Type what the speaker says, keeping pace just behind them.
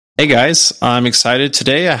Hey guys, I'm excited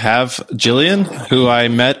today. I have Jillian, who I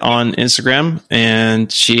met on Instagram,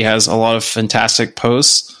 and she has a lot of fantastic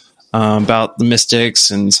posts about the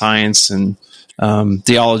mystics and science and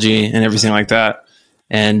theology and everything like that.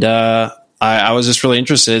 And I was just really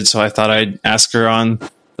interested, so I thought I'd ask her on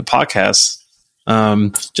the podcast.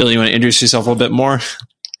 Jillian, you want to introduce yourself a little bit more?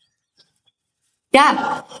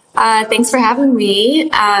 Yeah. Thanks for having me.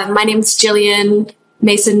 My name is Jillian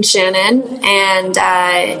Mason Shannon, and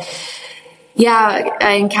I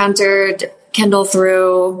encountered Kendall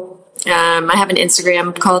through, I have an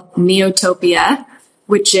Instagram called Neotopia,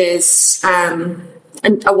 which is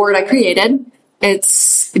a word I created.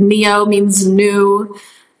 It's neo means new,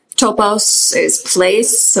 topos is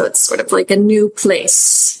place, so it's sort of like a new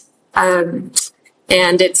place. And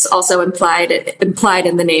it's also implied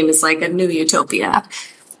in the name is like a new utopia.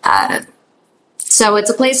 So it's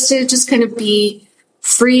a place to just kind of be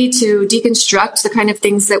free to deconstruct the kind of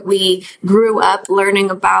things that we grew up learning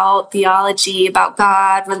about theology, about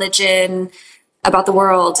God, religion, about the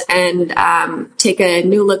world, and take a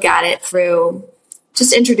new look at it through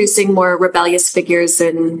just introducing more rebellious figures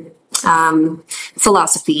in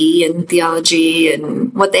philosophy and theology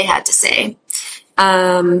and what they had to say.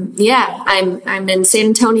 I'm in San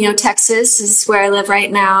Antonio, Texas. This is where I live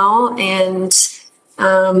right now, and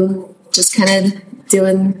just kind of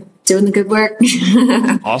doing the good work.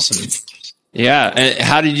 Awesome. Yeah. And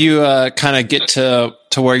how did you kind of get to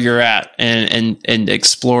where you're at and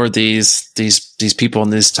explore these people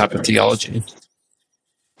and this type of theology?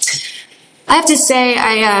 I have to say,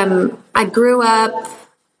 I grew up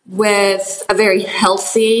with a very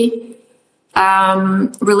healthy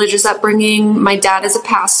religious upbringing. My dad is a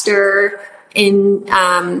pastor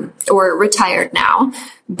or retired now,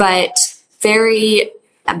 but very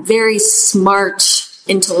smart,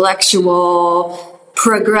 intellectual,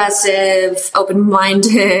 progressive,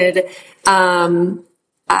 open-minded pastor.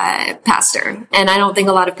 And I don't think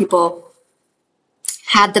a lot of people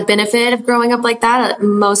had the benefit of growing up like that.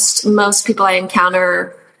 Most people I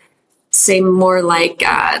encounter seem more like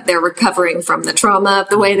they're recovering from the trauma of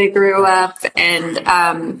the way they grew up.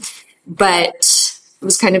 And but it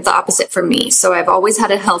was kind of the opposite for me. So I've always had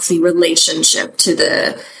a healthy relationship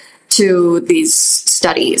to these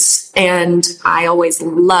studies, and I always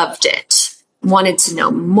loved it, wanted to know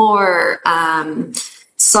more,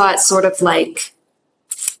 saw it sort of like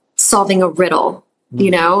solving a riddle,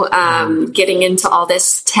 getting into all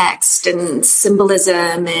this text and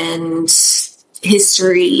symbolism and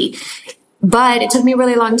history. But it took me a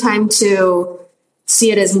really long time to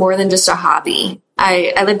see it as more than just a hobby.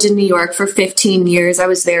 I lived in New York for 15 years. I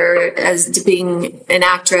was there as being an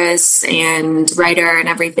actress and writer and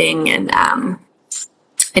everything. And I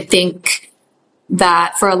think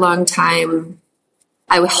that for a long time,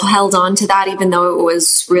 I held on to that, even though it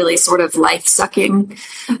was really sort of life-sucking.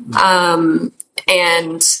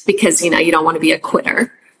 And because, you don't want to be a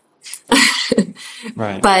quitter.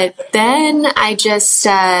 Right. But then I just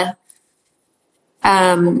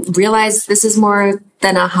realized this is more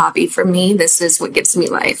than a hobby for me. This is what gives me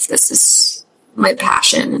life. This is my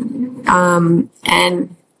passion. And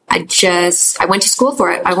I went to school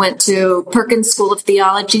for it. I went to Perkins School of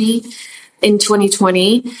Theology in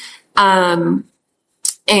 2020. And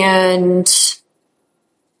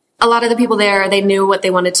a lot of the people there, they knew what they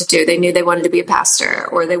wanted to do. They knew they wanted to be a pastor,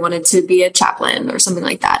 or they wanted to be a chaplain or something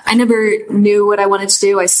like that. I never knew what I wanted to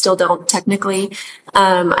do. I still don't technically.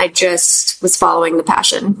 I just was following the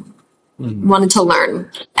passion, wanted to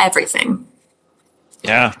learn everything.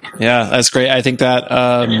 Yeah, that's great. I think that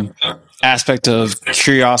aspect of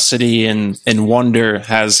curiosity and wonder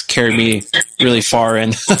has carried me really far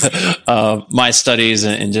in my studies,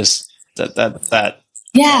 and just that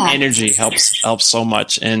energy helps so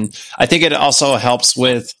much. And I think it also helps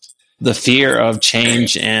with the fear of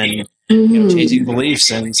change and changing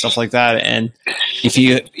beliefs and stuff like that. And if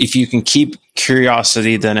you can keep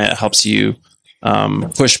curiosity, then it helps you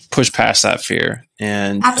push past that fear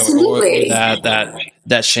and absolutely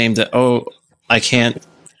that shame that I can't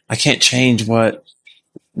change what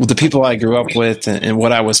the people I grew up with and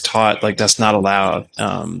what I was taught. Like, that's not allowed.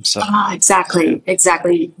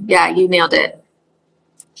 Exactly. Yeah, you nailed it.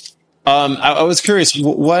 I was curious,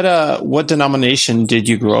 what denomination did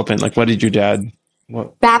you grow up in? Like, what did your dad?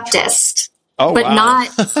 Baptist. Oh, but wow.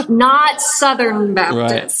 not Southern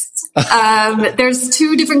Baptist. Right. There's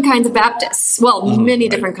two different kinds of Baptists. Well, many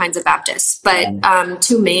different kinds of Baptists, but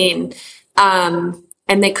two main. And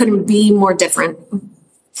they couldn't be more different.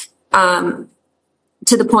 To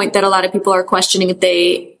the point that a lot of people are questioning if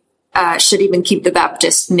they should even keep the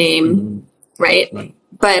Baptist name, right?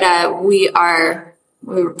 But we are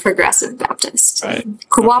We were Progressive Baptist. Right.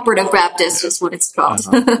 Cooperative Baptist is what it's called.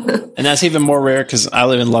 And that's even more rare because I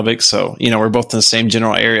live in Lubbock, so we're both in the same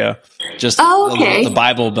general area. Just okay. the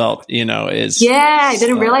Bible Belt, is. Yeah, I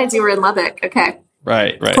didn't realize you were in Lubbock. Okay.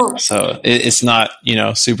 Right. Cool. So it's not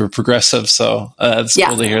super progressive. So it's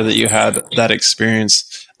cool to hear that you had that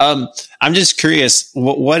experience. I'm just curious,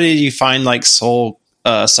 what did you find like soul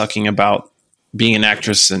sucking about being an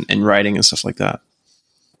actress and writing and stuff like that?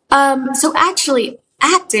 So actually,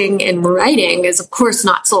 acting and writing is, of course,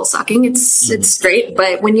 not soul sucking. It's great,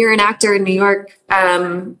 but when you're an actor in New York,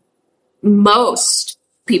 most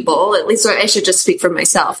people, at least I should just speak for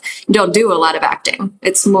myself, don't do a lot of acting.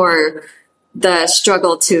 It's more the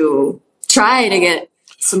struggle to try to get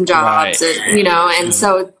some jobs, and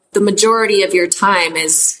so the majority of your time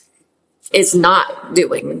is not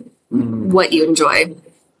doing what you enjoy.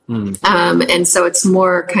 And so it's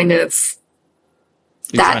more kind of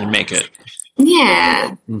you're trying to make it.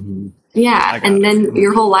 Yeah. Yeah. And then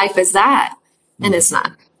your whole life is that. And it's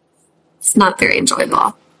not very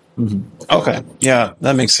enjoyable. Okay. Yeah,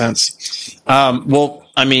 that makes sense. Well,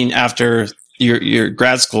 I mean, after your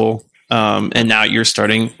grad school, and now you're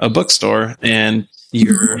starting a bookstore and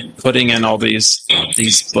you're putting in all these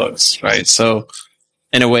books, right? So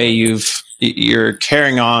in a way you're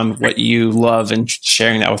carrying on what you love and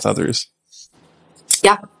sharing that with others.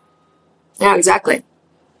 Yeah. Yeah, exactly.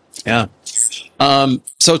 Yeah.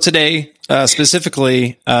 So today,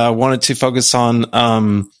 specifically, wanted to focus on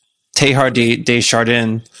Teilhard De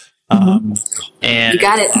Chardin. And you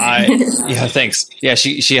got it. Yeah, thanks. Yeah,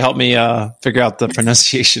 she helped me figure out the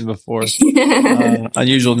pronunciation before.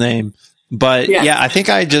 Unusual name. But yeah, I think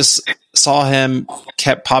I just saw him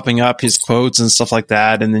kept popping up, his quotes and stuff like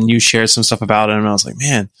that. And then you shared some stuff about him. And I was like,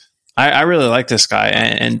 man, I really like this guy.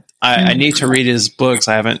 And I need to read his books.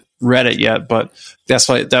 I haven't read it yet, but that's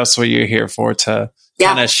what you're here for, to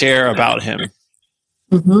kind of share about him.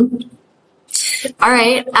 All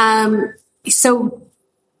right. So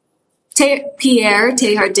Pierre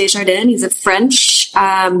Teilhard De Chardin, he's a French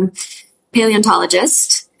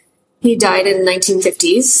paleontologist. He died in the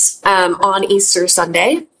 1950s on Easter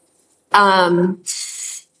Sunday.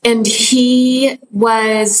 And he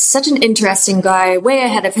was such an interesting guy, way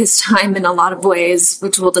ahead of his time in a lot of ways,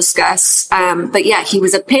 which we'll discuss. But yeah, he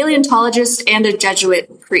was a paleontologist and a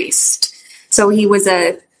Jesuit priest. So he was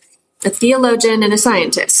a theologian and a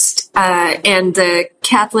scientist. And the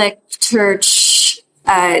Catholic Church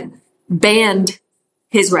banned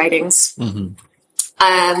his writings.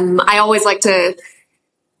 I always like to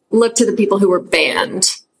look to the people who were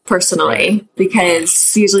banned personally,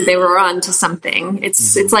 because usually they were on to something.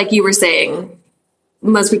 It's like you were saying,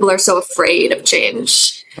 most people are so afraid of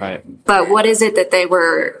change. Right. But what is it that they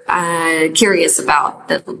were curious about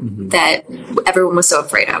that everyone was so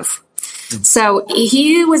afraid of? So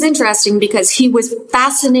he was interesting because he was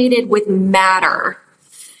fascinated with matter,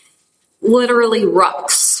 literally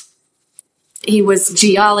rocks. He was a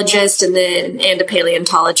geologist and a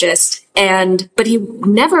paleontologist, but he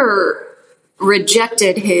never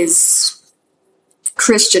rejected his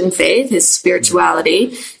Christian faith, his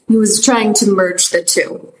spirituality. He was trying to merge the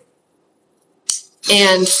two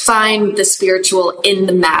and find the spiritual in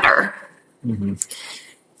the matter.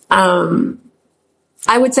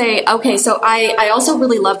 I would say, okay, so I also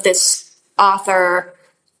really love this author,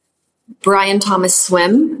 Brian Thomas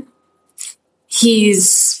Swim.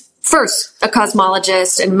 He's first a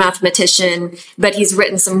cosmologist and mathematician, but he's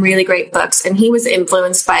written some really great books, and he was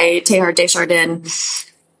influenced by Teilhard De Chardin.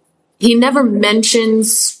 He never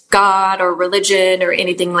mentions God or religion or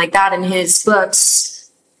anything like that in his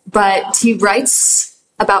books, but he writes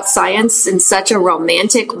about science in such a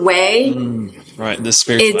romantic way. Right, the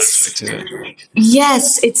spiritual aspect to it.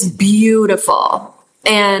 Yes, it's beautiful.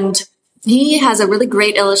 And he has a really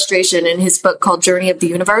great illustration in his book called Journey of the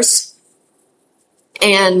Universe.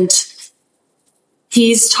 And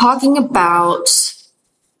he's talking about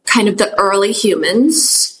kind of the early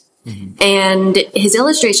humans. And his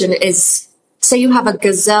illustration is, say you have a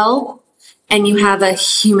gazelle and you have a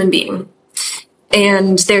human being,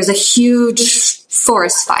 and there's a huge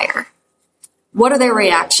forest fire. What are their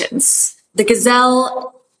reactions? The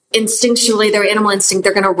gazelle, instinctually, their animal instinct,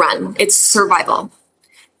 they're going to run. It's survival.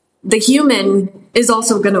 The human is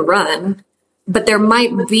also going to run, but there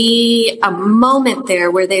might be a moment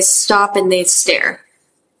there where they stop and they stare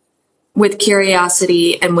with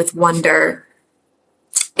curiosity and with wonder.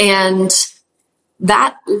 And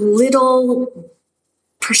that little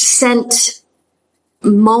percent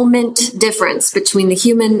moment difference between the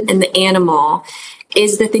human and the animal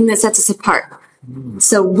is the thing that sets us apart.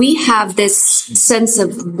 So we have this sense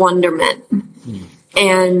of wonderment.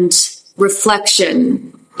 And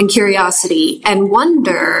reflection and curiosity and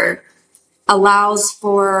wonder allows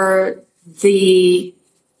for the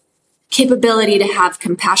capability to have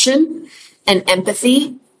compassion and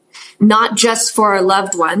empathy, not just for our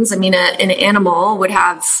loved ones. I mean, an animal would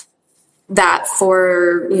have that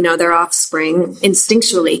for, their offspring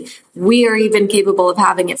instinctually. We are even capable of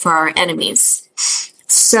having it for our enemies.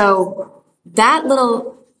 So that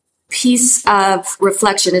little piece of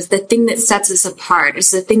reflection is the thing that sets us apart.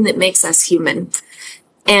 It's the thing that makes us human.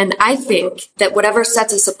 And I think that whatever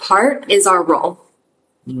sets us apart is our role.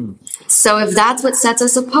 So if that's what sets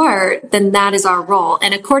us apart, then that is our role.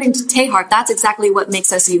 And according to Teilhard, that's exactly what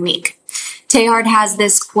makes us unique. Teilhard has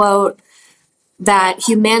this quote that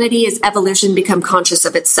humanity is evolution become conscious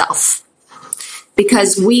of itself.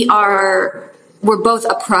 Because we're both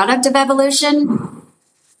a product of evolution,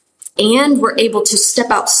 and we're able to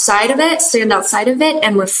stand outside of it,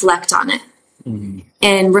 and reflect on it.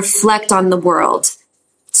 And reflect on the world,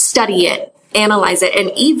 study it, analyze it,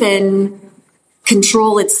 and even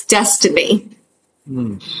control its destiny.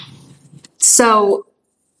 So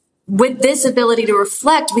with this ability to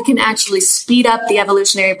reflect, we can actually speed up the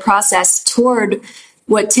evolutionary process toward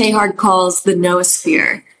what Teilhard calls the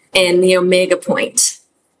noosphere and the omega point.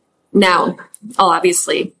 Now, I'll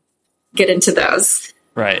obviously get into those.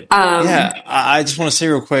 Right. I just want to say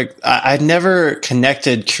real quick, I've never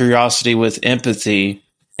connected curiosity with empathy,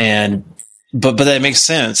 but that makes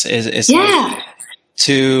sense. It's like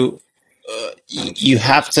you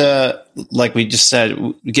have to, like we just said,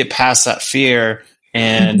 get past that fear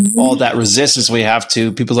and all that resistance we have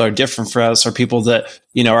to people that are different for us, or people that,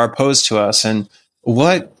 are opposed to us. And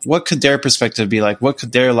what could their perspective be like? What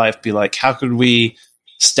could their life be like? How could we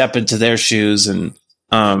step into their shoes and,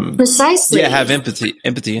 precisely. Have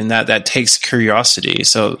empathy in that takes curiosity.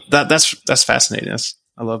 So that's fascinating.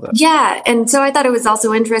 I love that. Yeah. And so I thought it was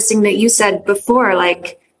also interesting that you said before,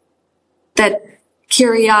 like, that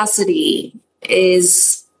curiosity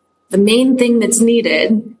is the main thing that's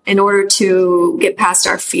needed in order to get past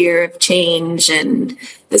our fear of change. And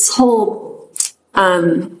this whole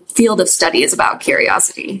field of study is about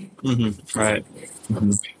curiosity. Right.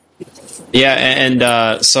 Yeah,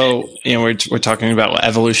 and so we're talking about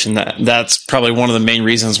evolution. That's probably one of the main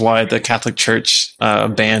reasons why the Catholic Church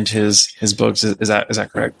banned his books. Is that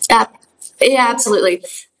correct? Yeah, absolutely.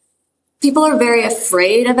 People are very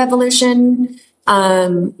afraid of evolution.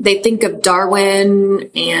 They think of Darwin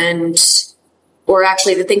or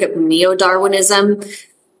actually they think of neo-Darwinism.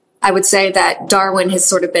 I would say that Darwin has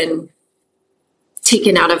sort of been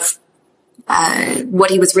taken out of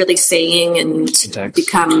what he was really saying and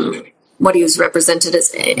become what he was represented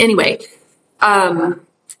as. Anyway,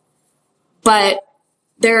 but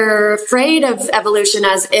they're afraid of evolution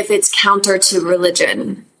as if it's counter to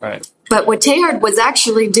religion. Right. But what Teilhard was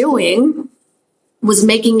actually doing was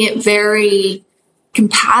making it very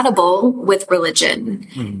compatible with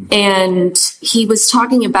religion. And he was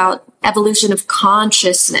talking about evolution of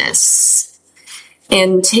consciousness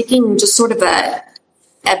and taking just sort of a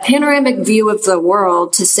panoramic view of the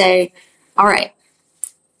world to say, all right,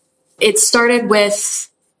 it started with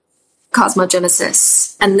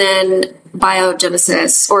cosmogenesis and then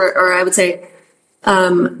biogenesis, or I would say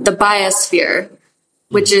the biosphere,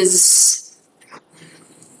 which is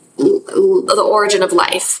the origin of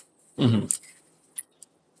life.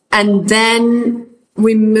 And then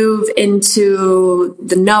we move into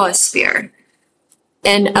the noosphere,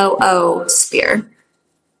 N-O-O sphere.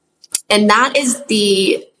 And that is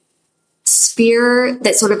the sphere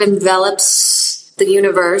that sort of envelops the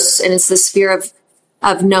universe, and it's the sphere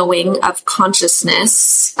of knowing, of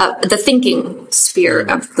consciousness, the thinking sphere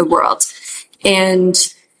of the world. And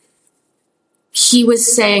he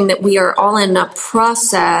was saying that we are all in a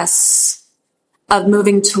process of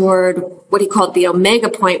moving toward what he called the omega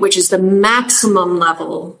point, which is the maximum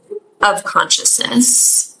level of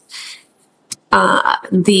consciousness,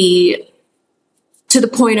 to the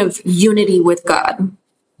point of unity with God.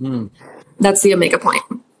 That's the omega point.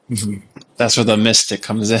 That's where the mystic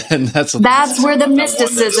comes in. That's where the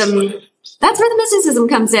mysticism. That's where the mysticism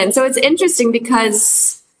comes in. So it's interesting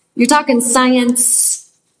because you're talking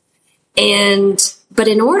science, but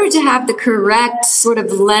in order to have the correct sort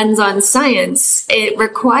of lens on science, it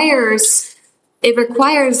requires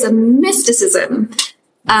a mysticism.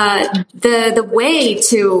 The way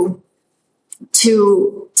to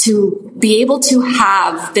be able to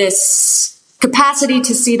have this capacity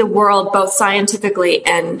to see the world both scientifically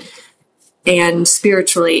and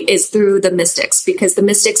spiritually is through the mystics, because the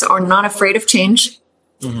mystics are not afraid of change.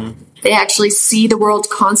 They actually see the world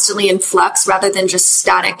constantly in flux rather than just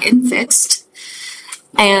static and fixed.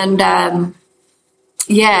 And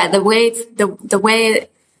Yeah, the way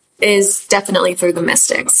is definitely through the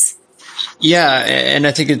mystics. Yeah, and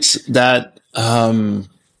I think it's that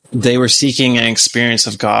they were seeking an experience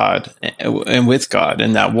of God and with God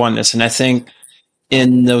and that oneness. And I think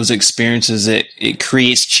in those experiences, it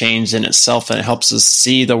creates change in itself, and it helps us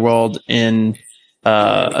see the world in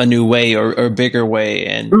a new way or a bigger way.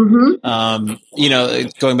 And going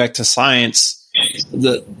back to science,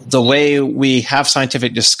 the way we have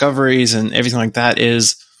scientific discoveries and everything like that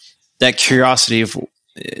is that curiosity of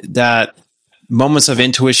that moments of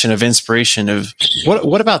intuition, of inspiration, of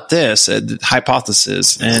what about this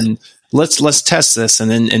hypothesis, and let's test this, and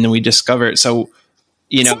then we discover it. So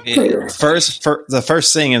the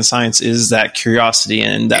first thing in science is that curiosity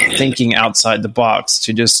and that thinking outside the box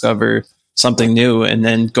to discover something new, and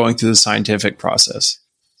then going through the scientific process.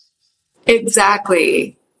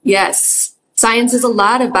 Exactly. Yes. Science is a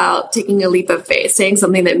lot about taking a leap of faith, saying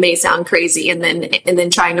something that may sound crazy, and then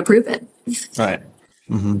trying to prove it. Right.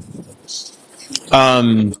 Mm-hmm.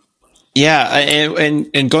 Yeah,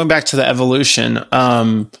 and going back to the evolution,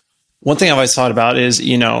 one thing I've always thought about is,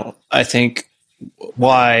 I think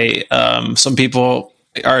why some people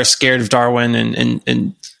are scared of Darwin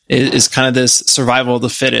and is kind of this survival of the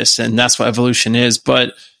fittest, and that's what evolution is.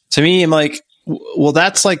 But to me, I'm like, well,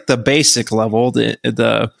 that's like the basic level,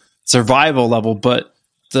 the survival level. But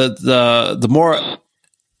the more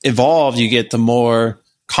evolved you get, the more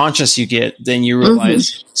conscious you get, then you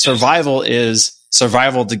realize survival is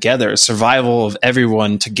survival together, survival of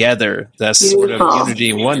everyone together. That's sort of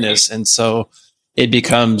unity and oneness. And so it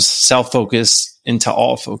becomes self-focus into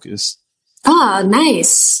all focus. Ah,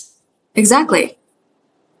 nice. Exactly.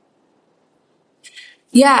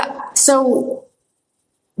 Yeah. So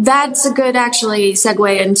that's a good actually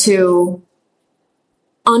segue into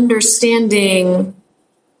understanding.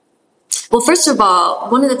 Well, first of all,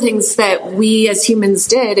 one of the things that we as humans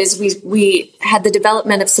did is we had the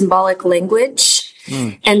development of symbolic language.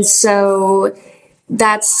 And so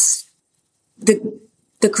that's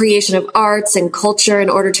the creation of arts and culture in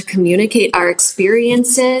order to communicate our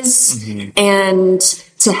experiences and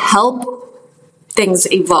to help things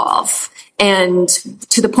evolve. And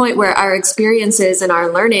to the point where our experiences and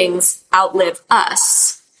our learnings outlive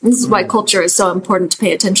us. This is why culture is so important to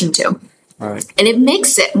pay attention to. Right. And it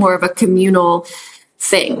makes it more of a communal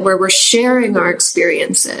thing where we're sharing our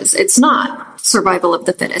experiences. It's not survival of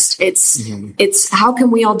the fittest. It's how can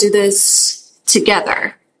we all do this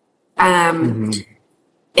together and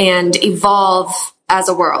evolve as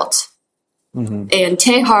a world. And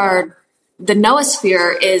Teilhard, the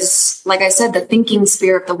noosphere is, like I said, the thinking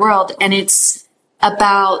sphere of the world, and it's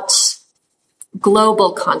about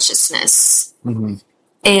global consciousness.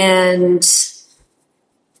 And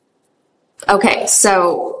okay,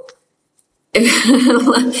 so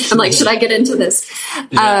I'm like, should I get into this?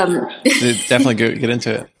 Yeah, definitely get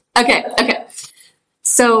into it. Okay.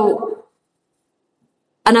 So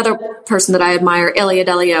another person that I admire, Elia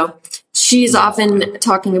Delio, she's often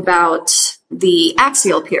talking about the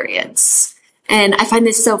axial periods. And I find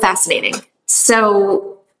this so fascinating.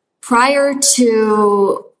 So prior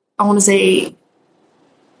to, I want to say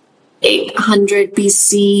 800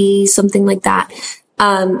 BC, something like that,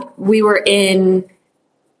 we were in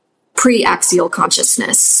pre-axial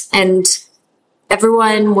consciousness, and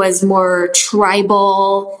everyone was more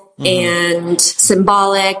tribal and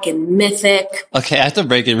symbolic and mythic. Okay, I have to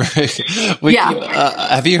break it.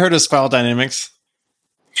 Have you heard of spiral dynamics?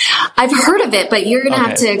 I've heard of it, but you're going to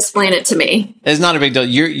have to explain it to me. It's not a big deal.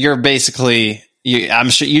 You're basically, I'm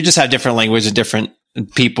sure you just have different language and different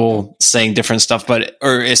people saying different stuff,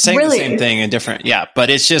 or it's saying the same thing in different, but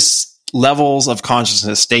it's just levels of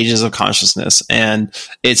consciousness, stages of consciousness, and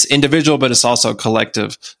it's individual, but it's also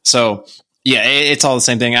collective. So it's all the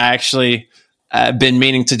same thing. I actually been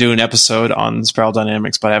meaning to do an episode on spiral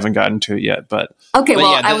dynamics, but I haven't gotten to it yet. But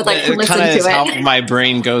I would like to listen to it. How my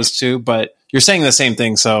brain goes to, but you're saying the same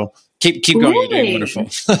thing. So keep going. Really? You're doing wonderful.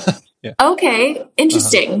 Yeah. Okay.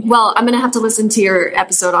 Interesting. Well, I'm going to have to listen to your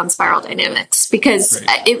episode on spiral dynamics because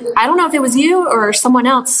I don't know if it was you or someone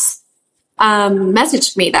else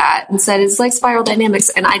messaged me that and said it's like spiral dynamics,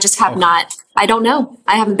 and I just have not. I don't know.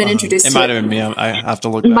 I haven't been introduced to it. It might have been me. I have to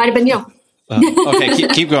look. It might have been you. Okay.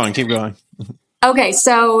 Keep going. Okay.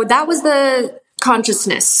 So that was the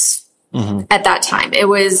consciousness at that time. It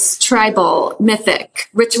was tribal, mythic,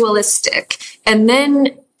 ritualistic. And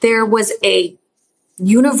then there was a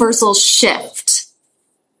universal shift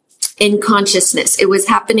in consciousness. It was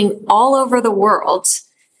happening all over the world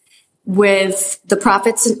with the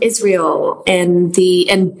prophets in Israel and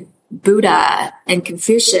Buddha and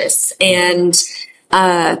Confucius and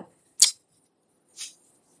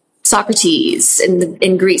Socrates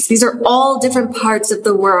in Greece. These are all different parts of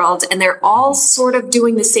the world, and they're all sort of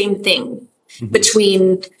doing the same thing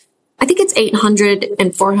between, I think it's 800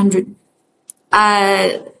 and 400.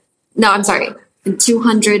 No, I'm sorry, in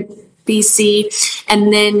 200 BC,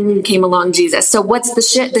 and then came along Jesus. So what's the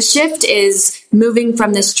shift? The shift is moving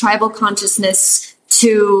from this tribal consciousness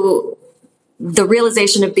to the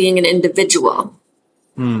realization of being an individual.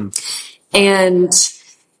 And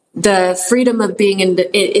the freedom of being an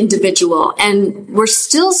individual. And we're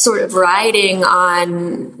still sort of riding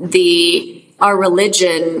on our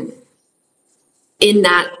religion in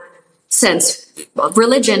that sense.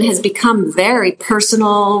 Religion has become very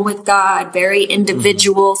personal with God, very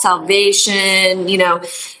individual salvation,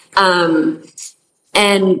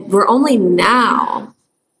 and we're only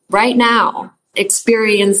right now,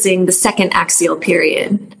 experiencing the second axial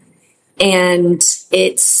period. And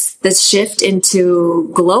it's the shift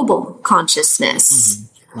into global consciousness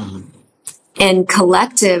and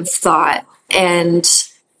collective thought. And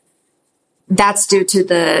that's due to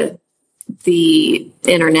the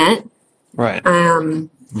internet. Right. And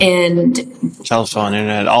telephone,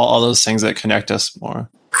 internet, all those things that connect us more.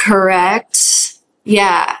 Correct.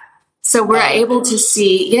 Yeah. So we're able to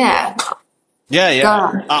see, Yeah.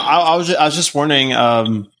 I was just wondering,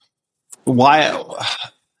 why,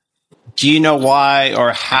 do you know why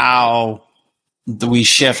or how we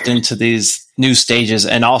shift into these new stages,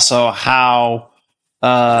 and also how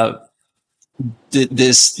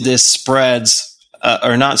this spreads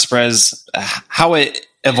or not spreads, how it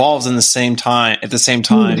evolves at the same time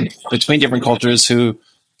between different cultures who,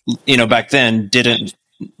 back then didn't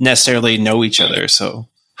necessarily know each other. So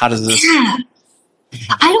how does this? Yeah.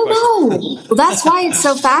 I don't know. Well, that's why it's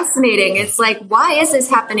so fascinating. It's like, why is this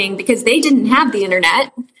happening? Because they didn't have the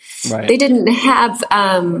internet. Right. They didn't have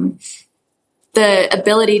the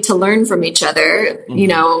ability to learn from each other,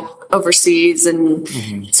 overseas. And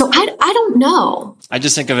so I don't know. I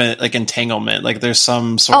just think of it like entanglement. Like there's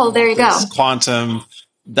some sort of there you go. Quantum.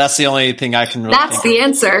 That's the only thing I can really That's the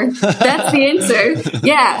answer. That's the answer.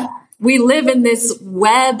 Yeah. We live in this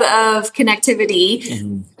web of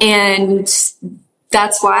connectivity, and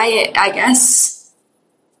that's why I guess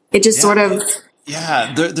it just sort of...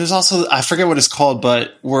 Yeah, there's also, I forget what it's called,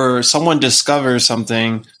 but where someone discovers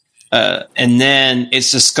something and then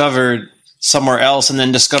it's discovered somewhere else and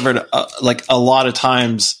then discovered like a lot of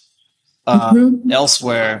times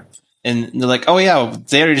elsewhere. And they're like, oh yeah,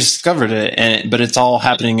 they already discovered it, but it's all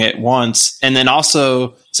happening at once. And then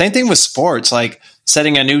also, same thing with sports, like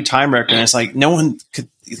setting a new time record. And it's like,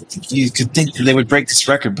 you could think that they would break this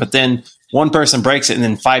record, but then one person breaks it and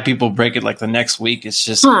then 5 people break it like the next week. It's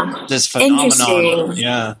just this phenomenon.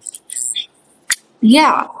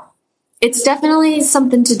 Yeah. It's definitely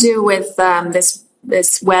something to do with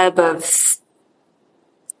this web of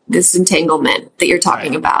this entanglement that you're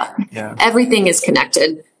talking about. Yeah. Everything is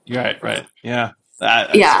connected. Right. Yeah.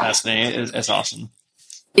 That's fascinating. It's awesome.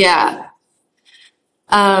 Yeah.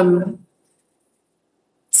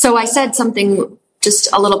 So I said something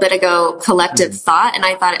just a little bit ago, collective thought, and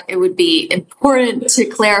I thought it would be important to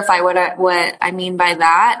clarify what I mean by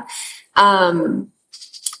that,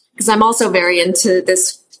 because I'm also very into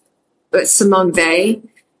this Simone Weil,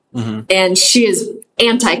 and she is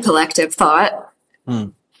anti-collective thought.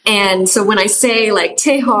 And so when I say like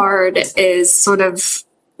Teilhard is sort of,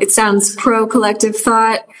 it sounds pro-collective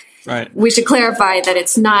thought. Right. We should clarify that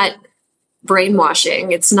it's not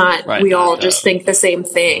brainwashing. It's not, we all just think the same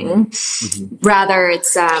thing. Rather,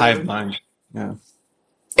 it's hive mind. Yeah.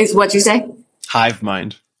 Is what you say? Hive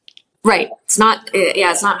mind. Right. It's not,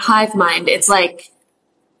 it's not hive mind. It's like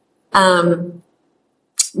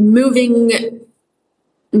moving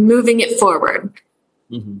it forward.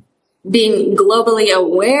 Being globally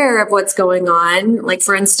aware of what's going on. Like,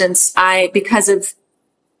 for instance, because of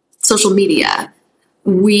social media,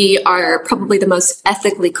 we are probably the most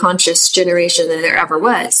ethically conscious generation that there ever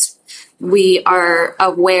was. We are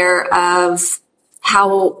aware of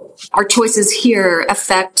how our choices here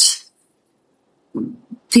affect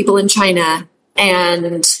people in China,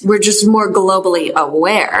 and we're just more globally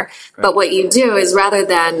aware. Right. But what you do is, rather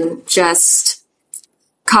than just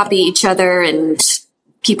copy each other and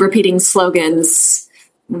keep repeating slogans,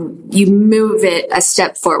 you move it a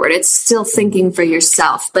step forward. It's still thinking for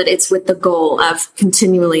yourself, but it's with the goal of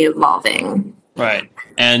continually evolving. Right.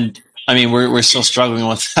 And I mean, we're still struggling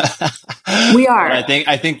with that. We are. I think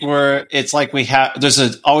it's like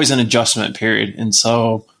there's always an adjustment period. And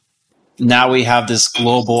so now we have this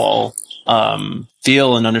global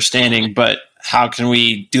feel and understanding, but how can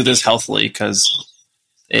we do this healthily? Because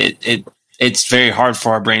it's very hard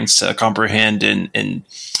for our brains to comprehend and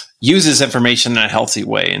uses information in a healthy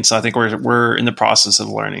way. And so I think we're in the process of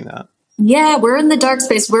learning that. Yeah, we're in the dark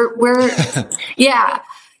space. We're yeah,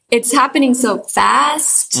 it's happening so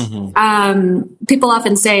fast. People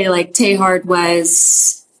often say like Teilhard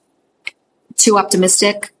was too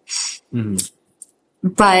optimistic,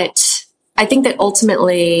 but I think that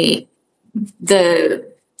ultimately the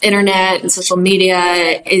internet and social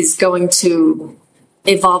media is going to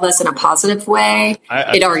evolve us in a positive way.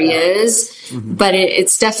 It already is, but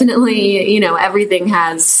it's definitely, everything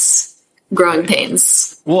has growing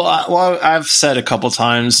pains. Well, I've said a couple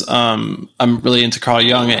times, I'm really into Carl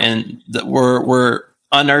Jung, and that we're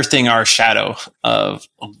unearthing our shadow of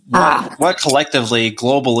what collectively,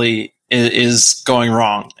 globally is going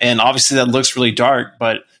wrong. And obviously that looks really dark,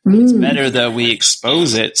 but it's better that we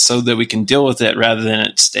expose it so that we can deal with it rather than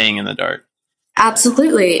it staying in the dark.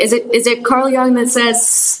 Absolutely. Is it Carl Jung that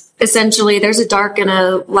says essentially there's a dark and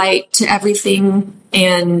a light to everything?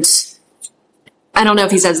 And I don't know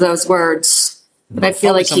if he says those words, but I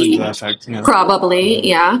feel like he probably,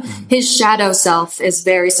 yeah. His shadow self is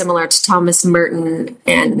very similar to Thomas Merton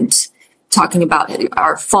and talking about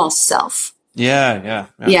our false self. Yeah.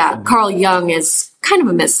 Carl Jung is kind of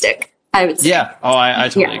a mystic, I would say. Yeah. Oh, I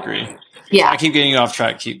totally agree. Yeah. I keep getting you off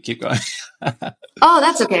track. Keep going. Oh,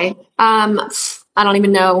 that's okay. I don't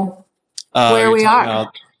even know where we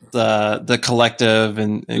are. The collective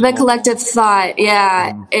and the collective thought.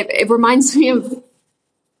 Yeah. It reminds me of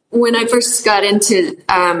when I first got into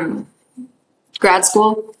grad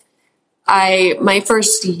school. My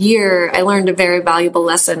first year, I learned a very valuable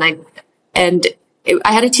lesson. I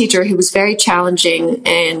had a teacher who was very challenging,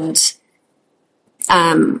 and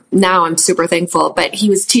now I'm super thankful, but he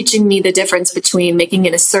was teaching me the difference between making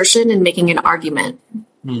an assertion and making an argument.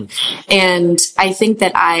 And I think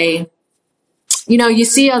that you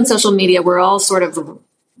see on social media, we're all sort of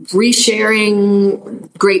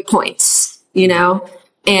resharing great points,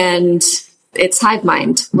 and it's hive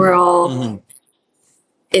mind. We're all,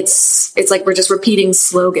 it's like we're just repeating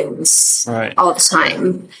slogans all the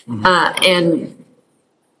time.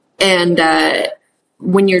 And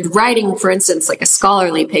when you're writing, for instance, like a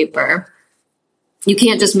scholarly paper, you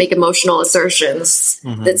can't just make emotional assertions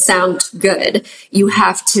that sound good. You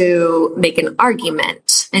have to make an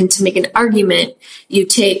argument. And to make an argument, you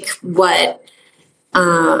take what,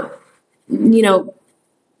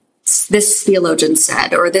 this theologian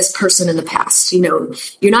said, or this person in the past.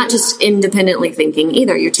 You're not just independently thinking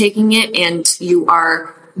either. You're taking it and you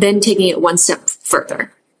are then taking it one step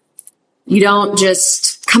further. You don't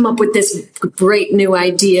just come up with this great new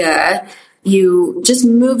idea. You just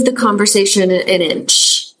move the conversation an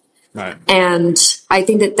inch. Right. And I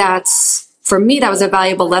think for me, that was a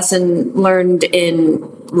valuable lesson learned in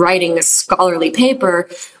writing a scholarly paper,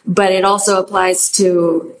 but it also applies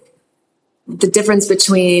to the difference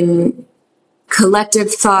between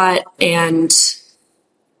collective thought and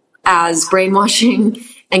as brainwashing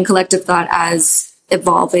and collective thought as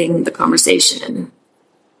evolving the conversation.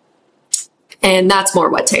 And that's more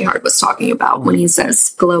what Teilhard was talking about when he says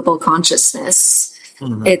global consciousness.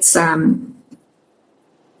 It's,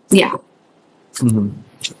 Yeah.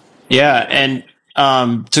 And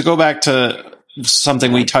to go back to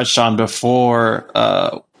something we touched on before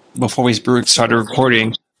we started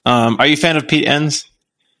recording, are you a fan of Pete Enns?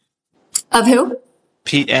 Of who?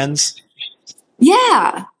 Pete Enns.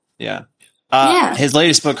 Yeah. His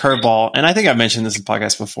latest book, Curveball, and I think I've mentioned this in the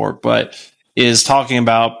podcast before, but is talking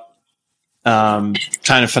about kind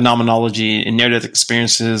of phenomenology and near-death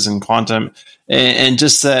experiences and quantum, and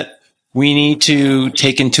just that we need to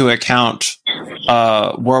take into account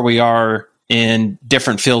where we are in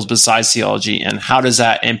different fields besides theology, and how does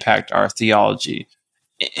that impact our theology.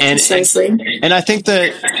 And I think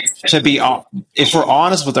that if we're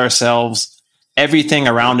honest with ourselves, everything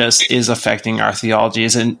around us is affecting our theology,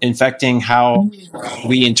 is infecting how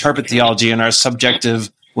we interpret theology in our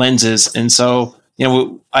subjective lenses. And so,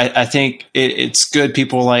 I think it's good.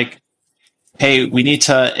 People like, hey, we need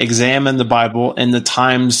to examine the Bible and the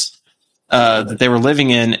times that they were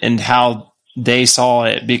living in and how they saw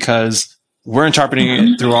it, because we're interpreting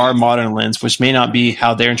it through our modern lens, which may not be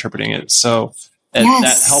how they're interpreting it. So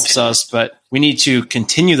that helps us, but we need to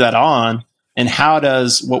continue that on. And how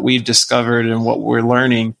does what we've discovered and what we're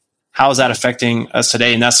learning, how is that affecting us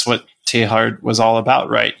today? And that's what Teilhard was all about,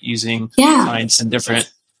 right? Using science and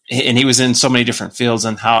and he was in so many different fields,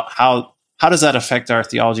 and how does that affect our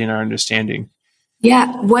theology and our understanding?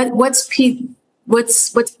 Yeah. What's Pete's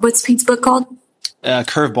book called?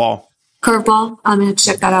 Curveball. Curveball. I'm going to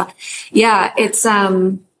check that out. Yeah. It's,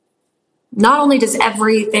 not only does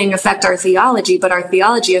everything affect our theology, but our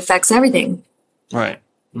theology affects everything. Right.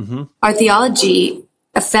 Our theology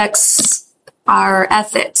affects our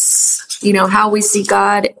ethics. You know, how we see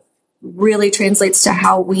God really translates to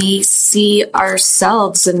how we see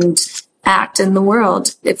ourselves and act in the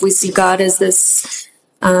world. If we see God as this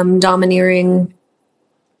domineering,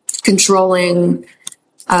 controlling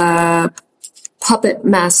puppet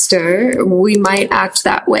master, we might act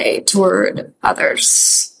that way toward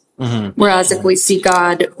others. Whereas if we see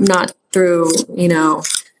God not through, you know,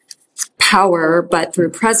 power, but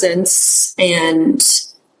through presence, and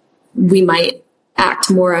we might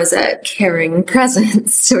act more as a caring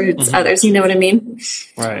presence towards others. You know what I mean?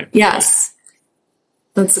 Right. Yes.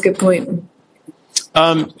 That's a good point.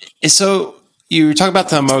 So you talk about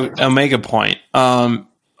the omega point.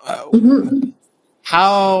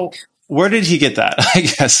 Where did he get that? I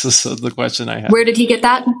guess is the question I have. Where did he get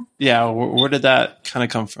that? Yeah. Where did that kind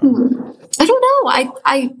of come from? I don't know.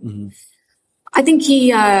 I think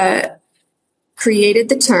he created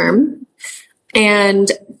the term,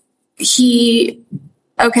 and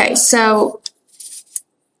so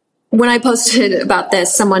when I posted about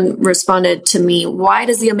this, someone responded to me, why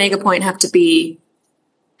does the omega point have to be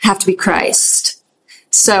Christ?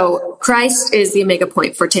 So Christ is the omega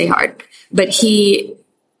point for Teilhard, but he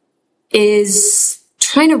is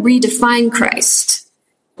trying to redefine Christ,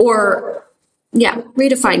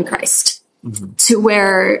 redefine Christ to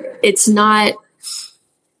where it's not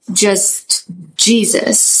just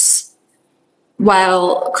Jesus.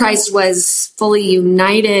 While Christ was fully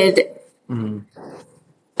united.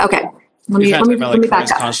 Okay. Let me back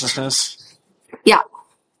up. Consciousness. Yeah.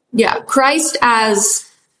 Yeah. Christ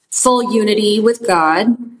as full unity with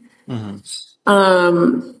God.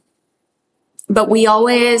 But we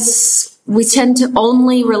tend to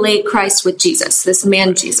only relate Christ with Jesus, this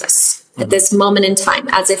man Jesus, at this moment in time,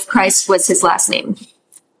 as if Christ was his last name,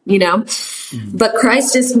 you know? But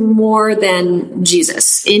Christ is more than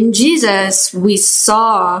Jesus. In Jesus, we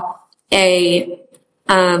saw a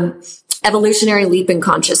evolutionary leap in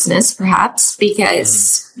consciousness, perhaps,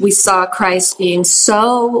 because we saw Christ being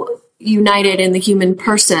so united in the human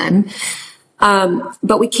person.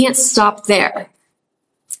 But we can't stop there.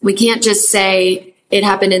 We can't just say it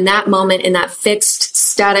happened in that moment, in that fixed,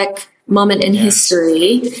 static moment in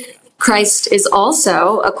history. Christ is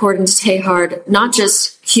also, according to Teilhard, not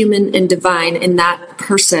just human and divine in that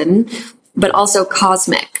person, but also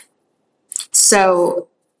cosmic. So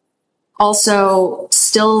also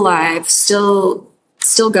still alive, still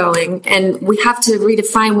going. And we have to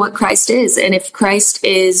redefine what Christ is. And if Christ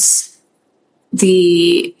is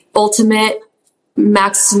the ultimate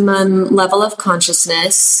maximum level of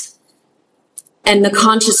consciousness, and the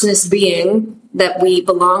consciousness being that we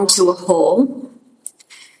belong to a whole,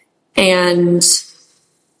 and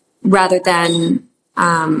rather than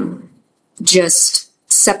just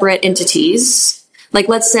separate entities, like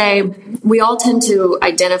let's say we all tend to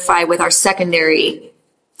identify with our secondary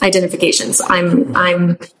identifications.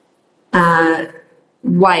 I'm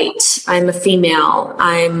white, I'm a female,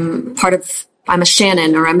 I'm a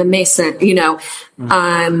Shannon, or I'm a Mason, you know,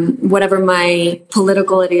 whatever my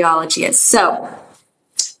political ideology is. So,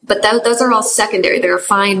 but those are all secondary. They're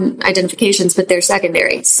fine identifications, but they're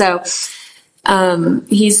secondary. So,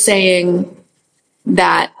 he's saying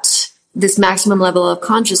that this maximum level of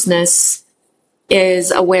consciousness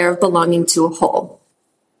is aware of belonging to a whole,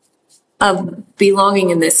 of belonging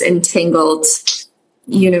in this entangled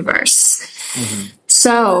universe.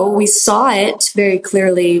 So we saw it very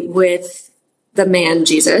clearly with the man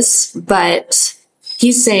Jesus, but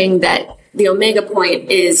he's saying that the omega point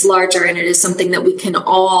is larger and it is something that we can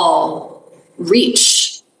all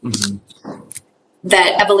reach.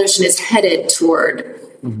 That evolution is headed toward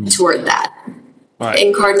that. Right.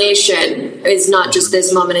 Incarnation is not just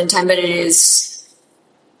this moment in time, but it is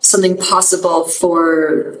something possible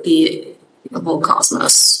for the whole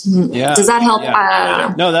cosmos. Yeah. Does that help? Yeah. I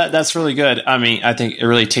don't know. No, that's really good. I mean, I think it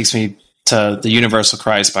really takes me to The Universal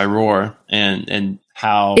Christ by Rohr, and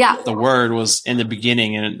how the word was in the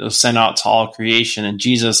beginning and it was sent out to all creation, and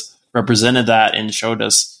Jesus represented that and showed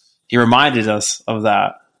us, he reminded us of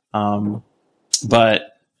that.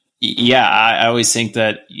 But yeah, I always think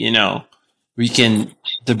that, you know, we can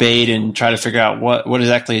debate and try to figure out what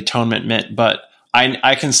exactly atonement meant, but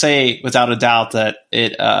I can say without a doubt that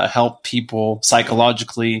it helped people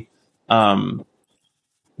psychologically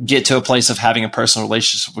get to a place of having a personal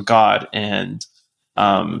relationship with God, and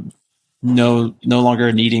no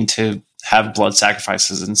longer needing to have blood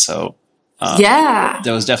sacrifices. And so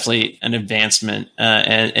there was definitely an advancement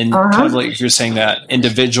and kind of like you're saying, that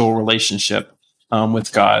individual relationship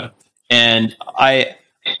with God. And I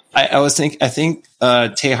think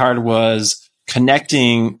Teilhard was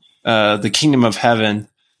connecting the kingdom of heaven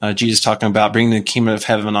Jesus talking about bringing the kingdom of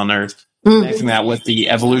heaven on earth, connecting that with the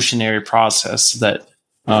evolutionary process that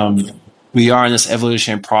we are in this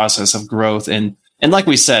evolutionary process of growth. And like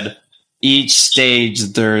we said, each stage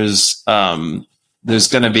there's going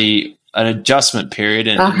to be an adjustment period,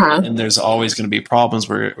 and there's always going to be problems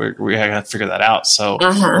where we have to figure that out. So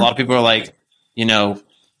a lot of people are like,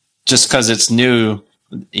 just because it's new,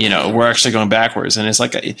 we're actually going backwards. And it's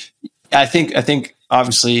like, I think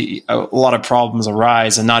obviously a lot of problems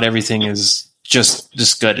arise, and not everything is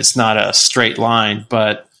just good. It's not a straight line,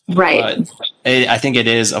 but I think it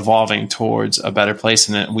is evolving towards a better place,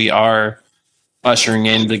 and we are ushering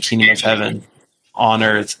in the kingdom of heaven on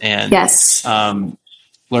earth, and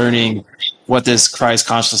learning what this Christ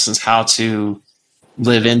consciousness, how to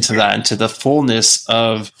live into that, into the fullness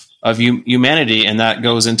of humanity. And that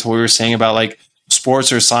goes into what we were saying about like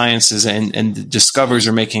sports or sciences and discoveries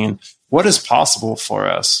are making what is possible for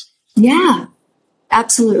us. Yeah,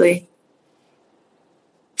 absolutely.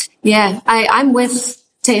 Yeah, I'm with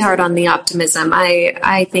Teilhard on the optimism.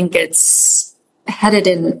 I think it's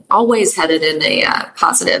always headed in a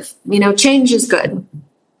positive. Change is good.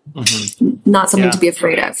 Not something to be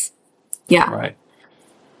afraid of. Yeah. Right.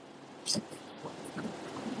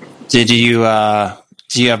 Do you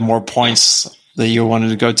have more points that you wanted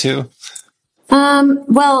to go to?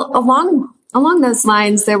 Well, along those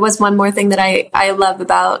lines, there was one more thing that I love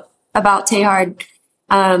about Teilhard.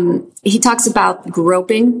 He talks about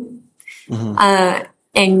groping,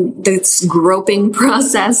 and this groping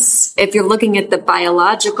process. If you're looking at the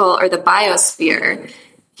biological or the biosphere,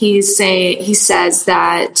 he says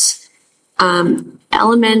that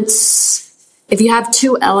elements, if you have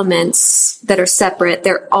two elements that are separate,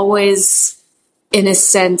 they're always, in a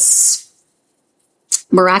sense,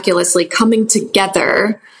 miraculously coming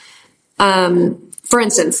together. For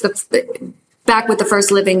instance, back with the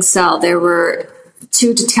first living cell, there were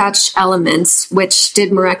two detached elements which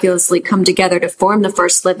did miraculously come together to form the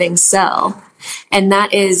first living cell. And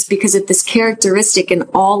that is because of this characteristic in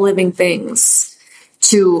all living things,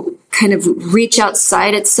 to kind of reach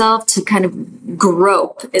outside itself, to kind of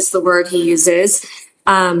grope is the word he uses,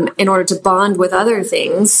 in order to bond with other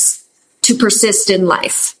things, to persist in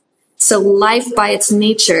life. So life by its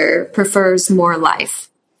nature prefers more life.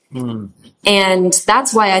 And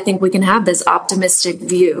that's why I think we can have this optimistic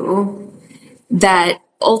view that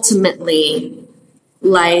ultimately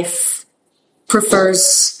life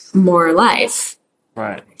prefers more life.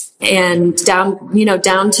 Right. And down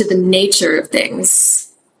to the nature of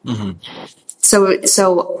things.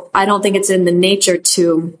 So I don't think it's in the nature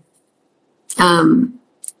to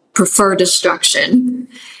prefer destruction.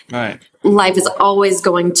 Right. Life is always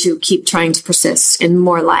going to keep trying to persist in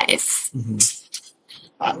more life.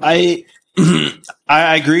 I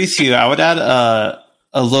agree with you. I would add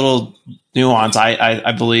a little nuance.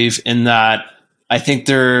 I believe in that. I think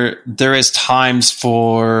there is times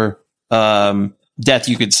for death,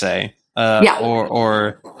 you could say,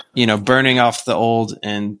 or burning off the old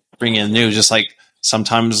and bringing in new. Just like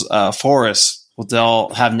sometimes forests, they'll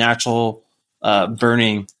have natural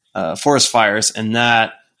burning forest fires, and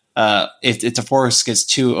that if the forest gets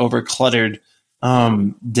too over cluttered,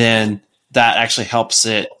 then that actually helps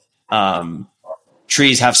it.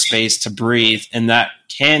 Trees have space to breathe, and that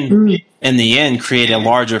can, in the end, create a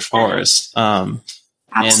larger forest. And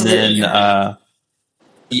then, I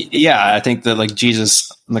think that like Jesus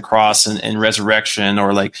on the cross and resurrection,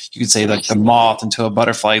 or like you could say like the moth into a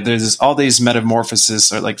butterfly. There's all these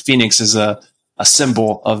metamorphoses, or like Phoenix is a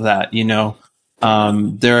symbol of that.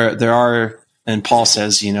 There are, and Paul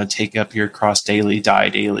says, take up your cross daily, die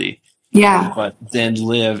daily. But then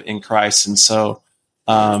live in Christ. And so,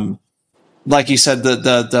 like you said,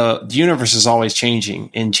 the universe is always changing,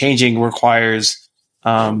 and changing requires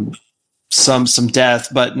some death,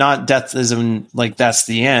 but not death as in like that's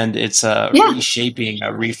the end. It's a reshaping,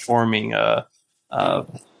 a reforming,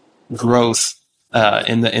 growth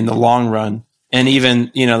in the long run. And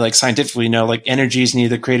even like scientifically, like energy is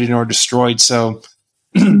neither created nor destroyed. So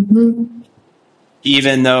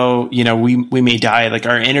even though we may die, like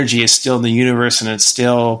our energy is still in the universe, and it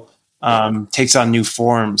still takes on new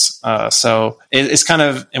forms. So it's kind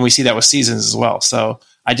of, and we see that with seasons as well. So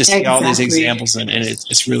I just see all these examples, and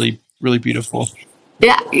it's really, really beautiful.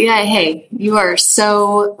 Yeah. Hey, you are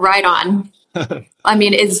so right on. I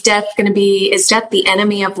mean, is death the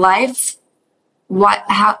enemy of life?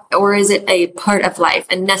 Or is it a part of life,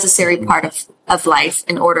 a necessary part of life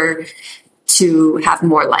in order to have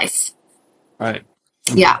more life? Right.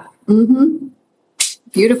 Yeah.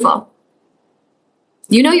 Beautiful.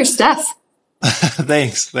 You know your stuff.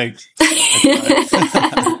 Thanks.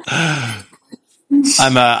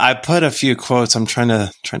 I put a few quotes. I'm trying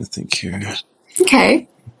to think here. Okay.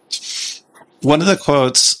 One of the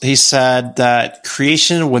quotes, he said that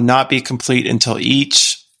creation would not be complete until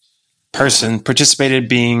each person, participated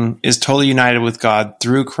being, is totally united with God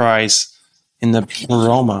through Christ in the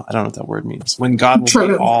pleroma. I don't know what that word means. When God will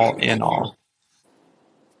be all in all.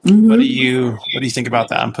 Mm-hmm. What do you think about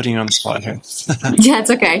that? I'm putting you on the spot here. Yeah,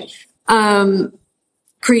 it's okay.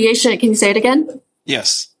 Creation, can you say it again?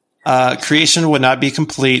 Yes. Creation would not be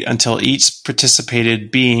complete until each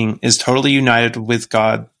participated being is totally united with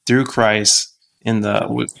God through Christ in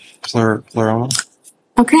the pleroma.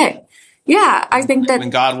 Okay. Yeah, I think that... when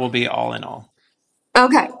God will be all in all.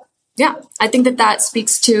 Okay. Yeah, I think that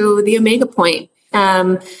speaks to the omega point,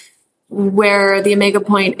 where the omega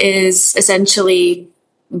point is essentially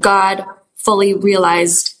God fully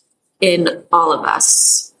realized in all of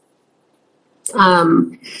us.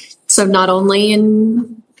 So not only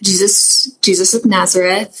in Jesus of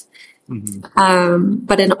Nazareth,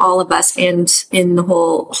 but in all of us and in the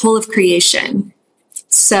whole of creation.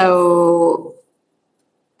 So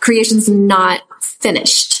creation's not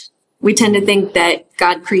finished. We tend to think that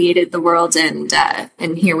God created the world and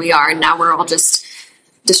here we are, and now we're all just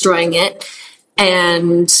destroying it.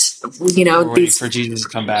 And, or waiting for Jesus to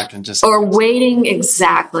come back and just... Or waiting,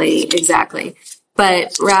 exactly.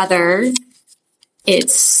 But rather,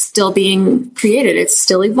 it's still being created. It's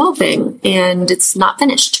still evolving, and it's not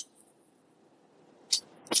finished.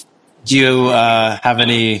 Do you have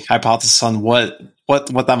any hypothesis on what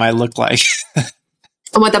that might look like?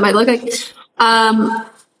 What that might look like?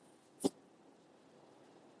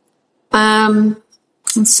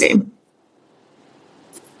 Let's see.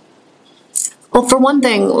 Well, for one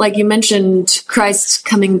thing, like you mentioned, Christ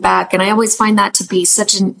coming back, and I always find that to be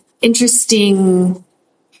such an interesting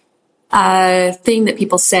thing that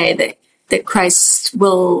people say, that Christ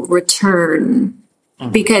will return.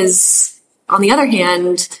 Because on the other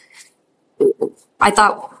hand, I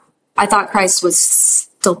thought Christ was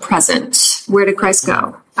still present. Where did Christ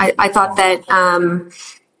go? I thought that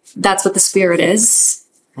that's what the Spirit is.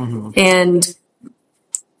 And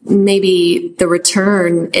maybe the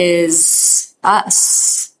return is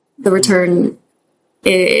us. The return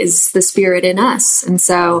is the Spirit in us. And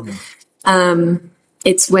so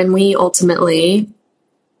it's when we ultimately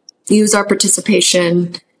use our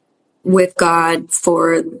participation with God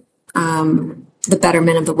for the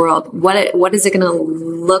betterment of the world. What is it going to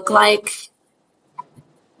look like?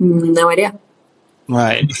 No idea.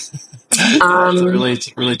 Right. That's a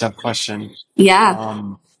really tough question.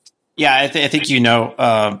 Yeah. I think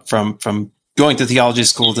from going to theology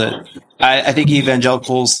school that I think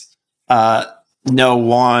evangelicals know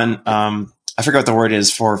one. I forget what the word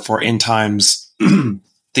is for end times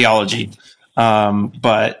theology,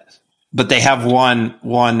 but they have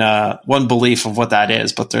one belief of what that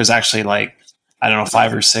is. But there's actually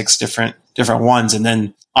 5 or 6 different ones, and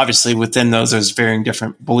then obviously within those there's varying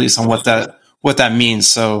different beliefs on what that means.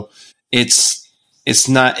 So it's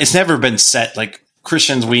never been set. Like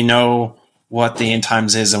Christians, we know what the end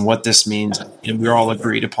times is and what this means, and we're all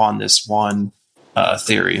agreed upon this one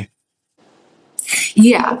theory.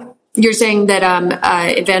 Yeah, you're saying that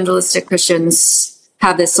evangelistic Christians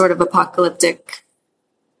have this sort of apocalyptic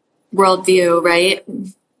worldview, right?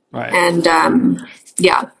 Right. And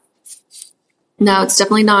yeah, no, it's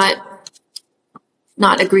definitely not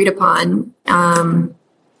agreed upon.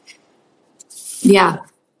 Yeah,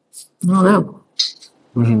 I don't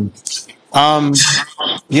know.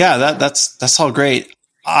 Yeah, that's all great.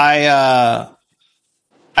 I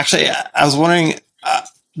was wondering.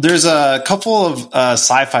 There's a couple of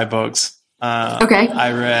sci-fi books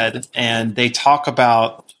I read, and they talk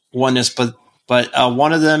about oneness, but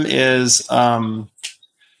one of them is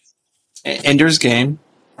Ender's Game.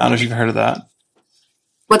 I don't know if you've heard of that.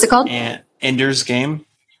 What's it called? Ender's Game.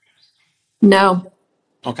 No.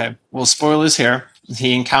 Okay. Well, spoilers here.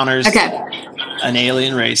 He encounters an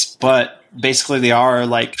alien race, but basically they are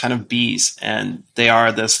kind of bees, and they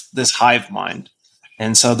are this hive mind.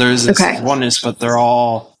 And so there's this oneness, but they're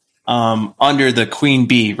all under the queen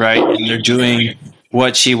bee, right? And they're doing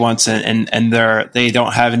what she wants, and they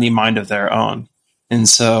don't have any mind of their own. And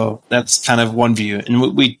so that's kind of one view, and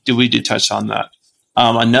we do touch on that.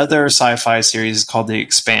 Another sci-fi series is called The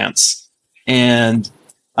Expanse, and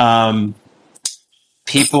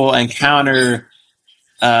people encounter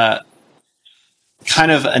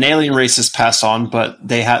kind of an alien race is passed on, but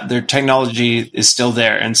they have their technology is still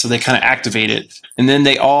there, and so they kind of activate it, and then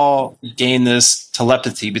they all gain this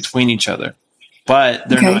telepathy between each other, but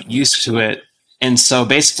they're not used to it, and so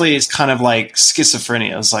basically it's kind of like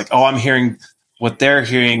schizophrenia. It's like, oh, I'm hearing what they're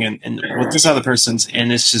hearing and what this other person's,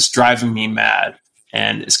 and it's just driving me mad.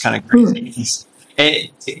 and it's kind of crazy.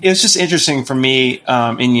 It was just interesting for me,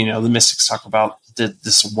 and the mystics talk about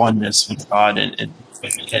this oneness with God, and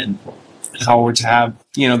how we're to have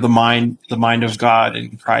the mind of God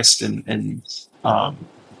and Christ, and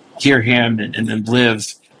hear Him, and then live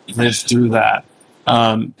through that.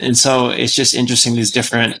 And so it's just interesting, these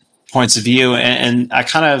different points of view, and I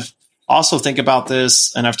kind of also think about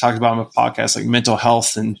this, and I've talked about on my podcast, like mental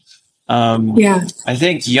health, and I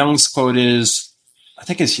think Jung's quote is, I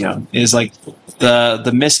think it's Jung, is like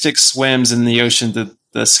the mystic swims in the ocean,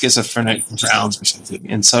 the schizophrenic drowns or something.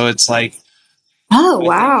 And so it's like, oh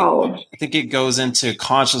wow, I think it goes into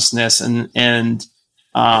consciousness and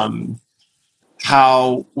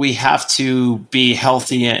how we have to be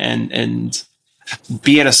healthy and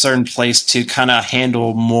be at a certain place to kind of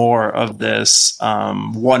handle more of this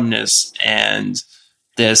oneness and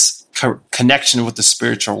this connection with the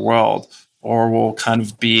spiritual world, or we'll kind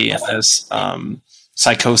of be in this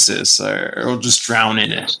psychosis, or we'll just drown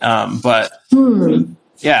in it. But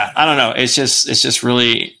yeah, I don't know. It's just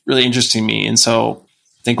really, really interesting to me. And so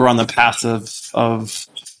I think we're on the path of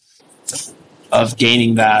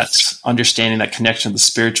gaining that understanding, that connection with the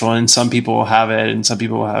spiritual. And some people will have it, and some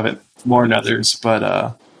people will have it more than others.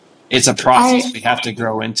 But it's a process we have to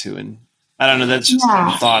grow into. And I don't know. That's just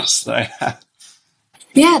some thoughts that I have.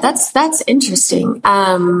 Yeah, that's interesting.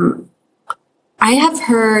 I have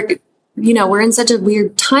heard, we're in such a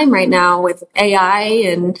weird time right now with AI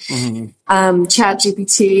and Chat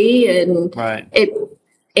GPT,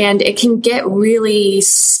 and it can get really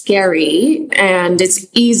scary, and it's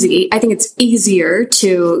easy. I think it's easier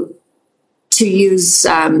to use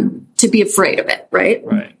to be afraid of it, right?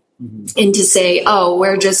 Right. And to say, oh,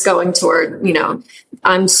 we're just going toward,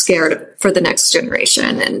 I'm scared for the next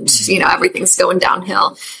generation, and, everything's going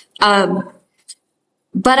downhill.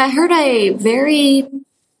 But I heard a very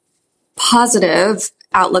positive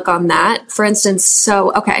outlook on that. For instance,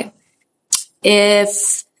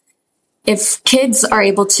 if kids are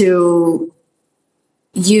able to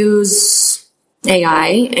use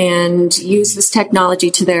AI and use this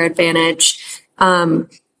technology to their advantage, and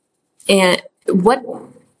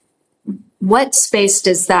what space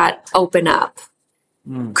does that open up?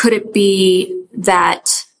 Could it be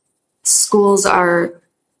that schools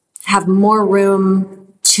have more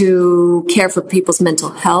room to care for people's mental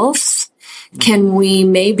health? Can we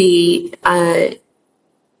maybe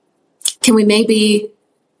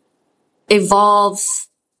evolve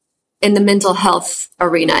in the mental health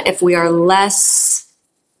arena if we are less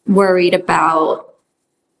worried about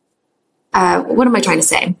what am I trying to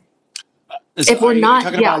say? If we're not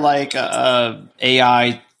talking about like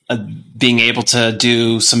AI being able to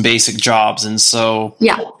do some basic jobs, and so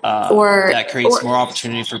or that creates more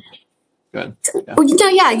opportunity for good. Yeah. Well,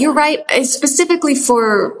 you're right. Specifically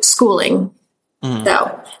for schooling,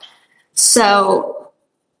 though. So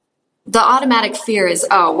the automatic fear is,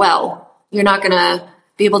 oh well, you're not going to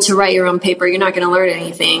be able to write your own paper. You're not going to learn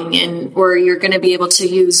anything, or you're going to be able to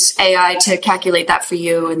use AI to calculate that for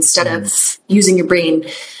you instead of using your brain.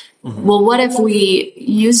 Well, what if we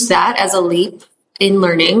use that as a leap in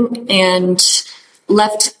learning and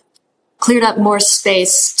cleared up more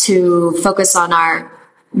space to focus on our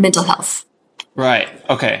mental health? Right.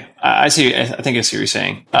 Okay. I see. I think I see what you're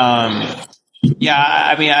saying. Yeah.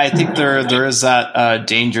 I mean, I think there is that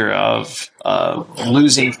danger of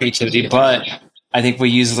losing creativity, but I think if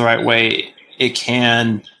we use it the right way, it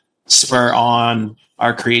can spur on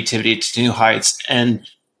our creativity to new heights. And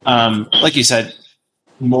like you said,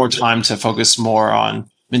 more time to focus more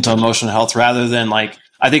on mental emotional health, rather than like,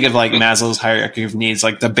 I think of like Maslow's hierarchy of needs,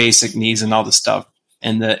 like the basic needs and all this stuff,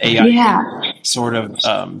 and the AI sort of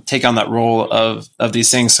take on that role of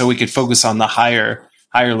these things, so we could focus on the higher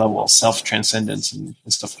level of self transcendence and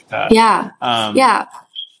stuff like that.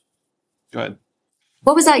 Go ahead.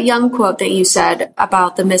 What was that Jung quote that you said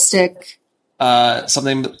about the mystic? I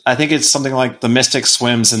think it's something like, the mystic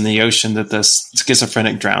swims in the ocean that the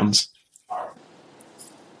schizophrenic drowns.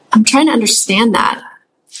 I'm trying to understand that.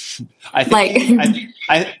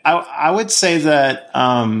 I would say that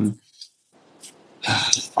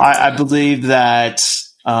I believe that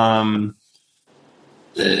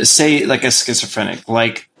say like a schizophrenic,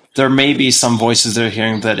 like there may be some voices they're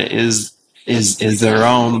hearing that is their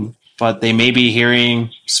own, but they may be hearing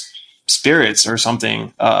spirits or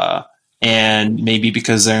something, and maybe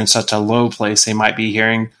because they're in such a low place, they might be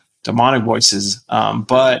hearing demonic voices,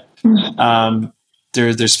 but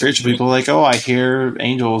there's spiritual people like, oh, I hear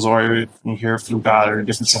angels, or I hear from God, or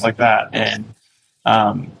different stuff like that. And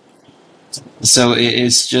so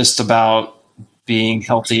it's just about being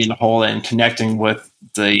healthy and whole and connecting with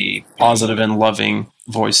the positive and loving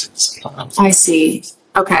voices. I see.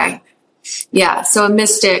 Okay. Yeah. So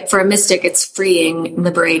for a mystic, it's freeing,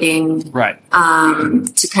 liberating, Right.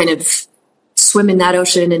 To kind of swim in that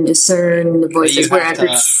ocean and discern the voices.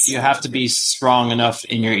 You have to be strong enough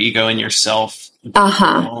in your ego and yourself.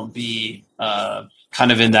 Won't be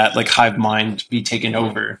kind of in that like hive mind, be taken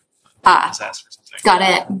over. Disaster or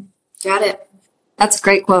something. Got it. That's a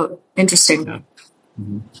great quote. Interesting. Yeah.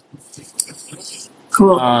 Mm-hmm.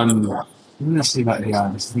 Cool. Let's see about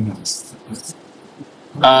AI.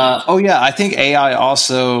 I think AI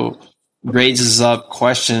also raises up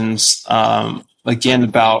questions again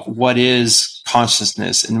about what is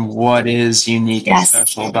consciousness and what is unique and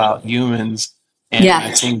special about humans. And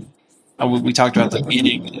I think we talked about the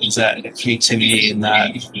beginning is that creativity and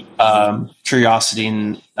that curiosity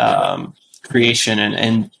and creation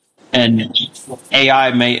and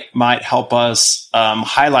AI might help us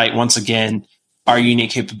highlight once again our unique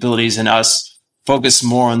capabilities and us focus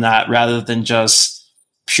more on that rather than just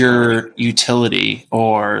pure utility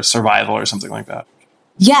or survival or something like that.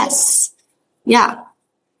 Yes. Yeah.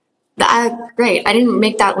 Great. I didn't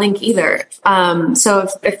make that link either. So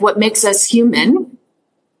if what makes us human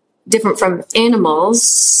different from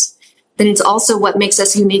animals, then it's also what makes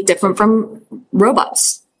us unique, different from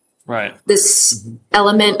robots. Right. This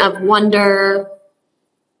element of wonder,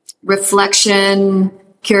 reflection,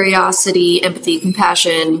 curiosity, empathy,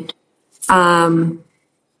 compassion. Well,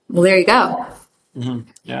 there you go. Mm-hmm.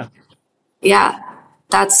 Yeah. Yeah.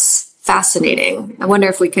 That's fascinating. I wonder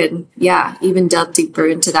if we could, even delve deeper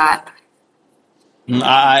into that.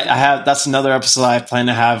 That's another episode I plan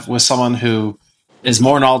to have with someone who is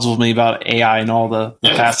more knowledgeable than me about AI and all the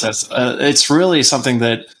facets. It's really something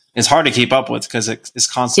that is hard to keep up with because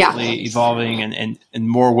it's constantly evolving and in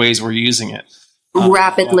more ways we're using it.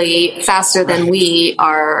 Rapidly, faster than we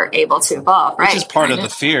are able to evolve, right? Which is part of the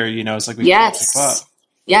fear, it's like we can't keep up.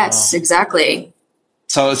 Yes, exactly.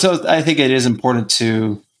 So I think it is important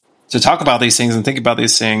to talk about these things and think about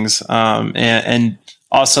these things. And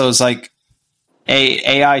also it's like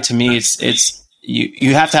AI to me, it's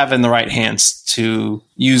you have to have it in the right hands to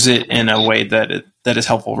use it in a way that is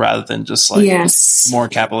helpful rather than just like more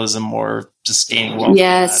capitalism or just gaining wealth.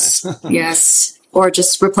 Yes. Or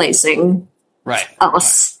just replacing us. Right.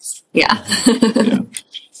 Yeah.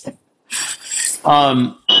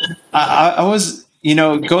 I was,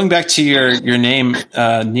 going back to your name,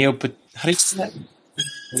 how do you say that?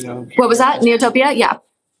 What was that? Neotopia? Yeah.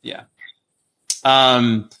 Yeah.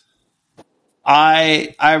 I'm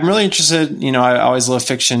really interested, I always love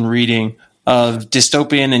fiction reading of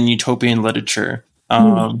dystopian and utopian literature.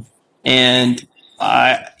 And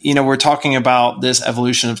we're talking about this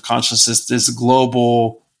evolution of consciousness, this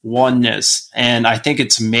global oneness. And I think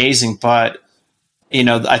it's amazing, but,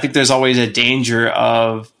 I think there's always a danger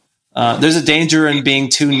in being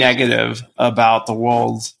too negative about the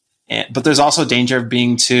world. But there's also a danger of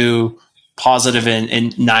being too positive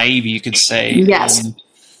and naive, you could say. Yes. And,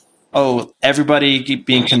 everybody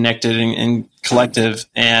being connected and collective.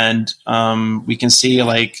 And we can see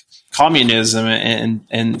like communism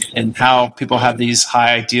and how people have these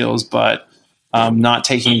high ideals, but not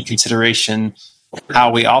taking into consideration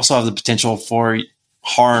how we also have the potential for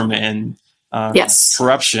harm and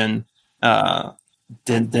corruption, then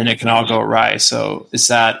it can all go awry. So it's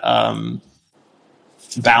that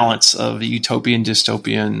balance of utopian,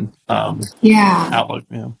 dystopian outlook.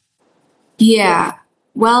 Yeah.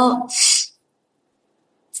 Well,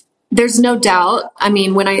 there's no doubt. I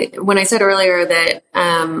mean, when I said earlier that,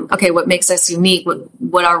 what makes us unique,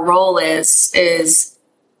 what our role is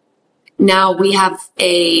now we have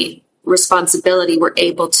a responsibility. We're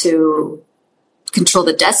able to control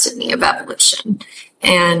the destiny of evolution.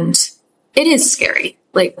 And it is scary.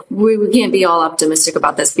 Like we can't be all optimistic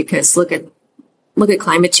about this because look at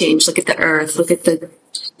climate change, look at the earth, look at the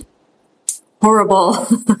horrible,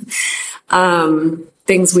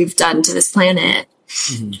 things we've done to this planet.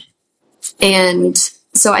 Mm-hmm. And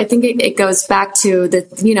so I think it goes back to the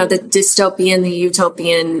dystopian, the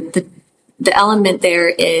utopian, the element there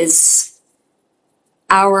is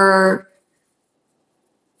our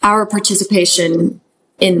participation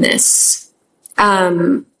in this,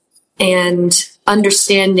 and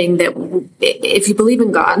understanding that if you believe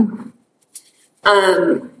in God,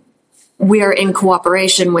 we are in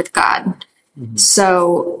cooperation with God. Mm-hmm.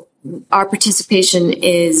 So our participation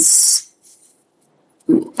is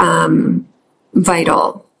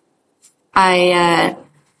vital.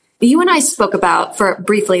 You and I spoke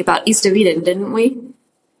briefly about East of Eden, didn't we?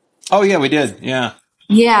 Oh yeah, we did. Yeah.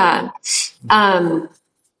 Yeah.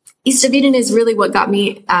 East of Eden is really what got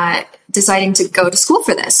me deciding to go to school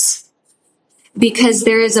for this. because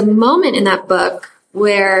there is a moment in that book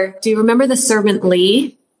where, do you remember the servant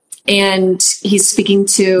Lee? And he's speaking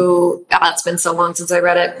to, it's been so long since I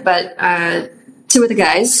read it, but two of the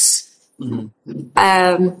guys.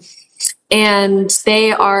 And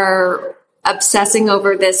they are obsessing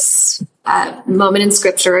over this moment in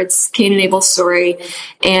scripture. It's Cain and Abel's story.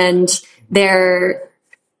 And they're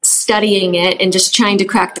studying it and just trying to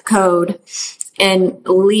crack the code. And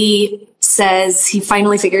Lee says he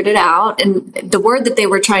finally figured it out. And the word that they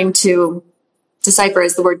were trying to decipher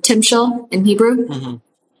is the word timshel in Hebrew.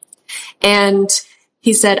 And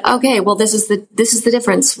he said, okay, well, this is the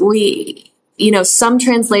difference. Some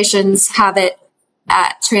translations have it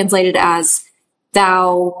translated as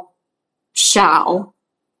thou shall,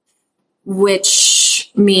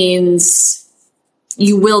 which means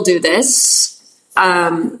you will do this,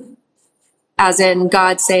 as in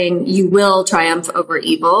God saying you will triumph over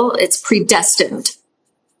evil. It's predestined.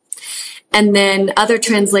 And then other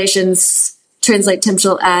translations translate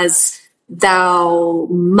timshel as thou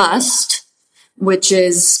must, which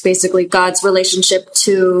is basically God's relationship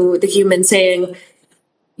to the human saying,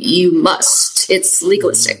 you must. It's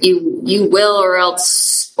legalistic. You will or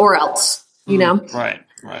else, you know? Right.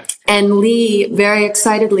 And Lee very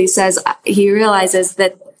excitedly says he realizes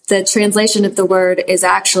that the translation of the word is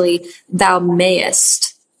actually thou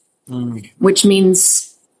mayest, which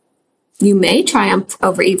means you may triumph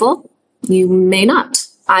over evil. You may not.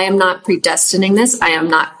 I am not predestining this. I am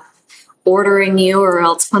not ordering you or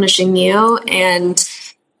else punishing you. And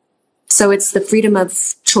so it's the freedom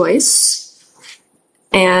of choice.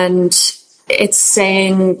 And it's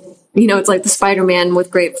saying, it's like the Spider-Man,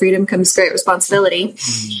 with great freedom comes great responsibility.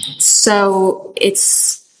 So it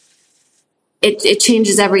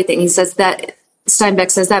changes everything. He says that,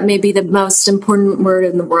 Steinbeck says that may be the most important word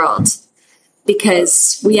in the world,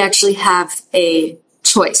 because we actually have a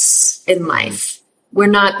choice in life. We're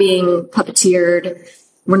not being puppeteered.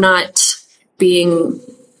 We're not being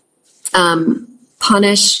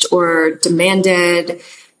punished or demanded.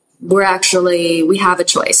 We have a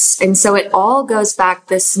choice. And so it all goes back,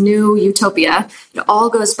 this new utopia, it all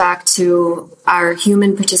goes back to our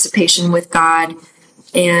human participation with God.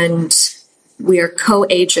 And we are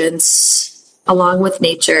co-agents along with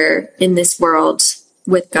nature in this world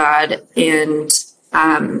with God. And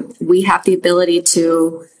we have the ability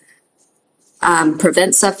to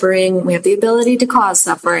prevent suffering. We have the ability to cause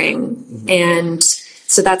suffering. And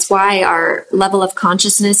so that's why our level of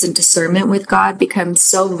consciousness and discernment with God becomes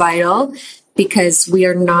so vital, because we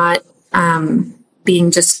are not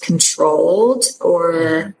being just controlled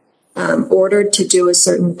or ordered to do a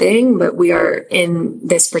certain thing, but we are in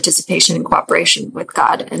this participation and cooperation with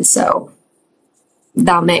God. And so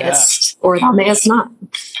thou mayest or thou mayest not.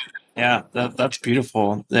 Yeah, that's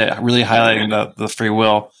beautiful. Yeah, really highlighting the free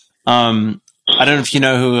will. I don't know if you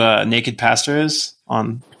know who Naked Pastor is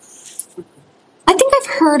on. I think I've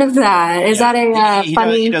heard of that. Is that a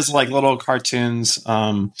funny? He does like little cartoons,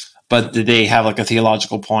 but they have like a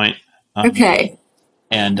theological point. Okay.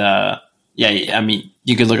 And I mean,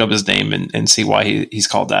 you could look up his name and see why he's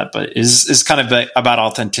called that. But it's kind of about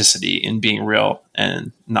authenticity and being real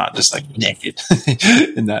and not just like naked.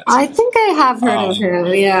 In that, I think I have heard of him.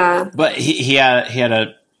 Yeah. But he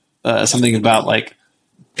had something about like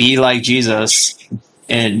be like Jesus,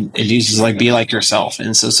 and Jesus is like be like yourself,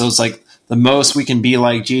 and so it's like the most we can be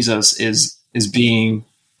like Jesus is being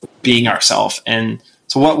ourselves. And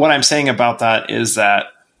so what I'm saying about that is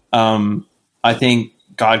that I think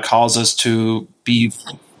God calls us to be.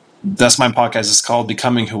 That's my podcast is called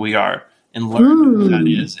Becoming Who We Are, and learn who that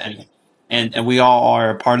is. And we all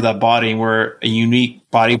are a part of that body, and we're a unique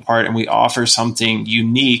body part, and we offer something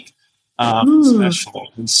unique, special.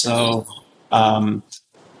 And so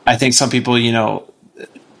I think some people,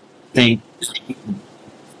 think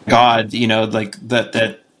God, like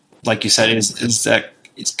that, like you said, is that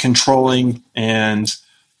it's controlling and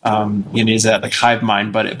is that like hive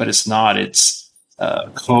mind, but it's not. It's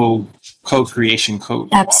co-creation,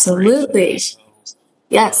 absolutely. So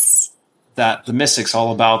yes, that the mystics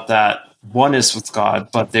all about that oneness with God,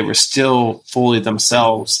 but they were still fully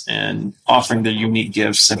themselves and offering their unique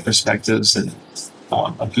gifts and perspectives and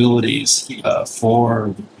abilities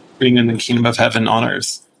for bringing the kingdom of heaven on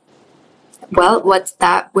earth. Well, what's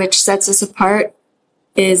that which sets us apart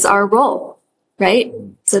is our role, right?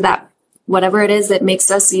 So that whatever it is that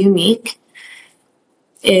makes us unique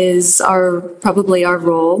is probably our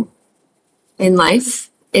role in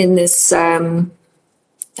life, in this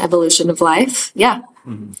evolution of life. Yeah,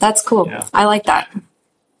 that's cool. Yeah. I like that.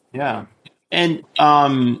 Yeah. And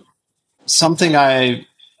something I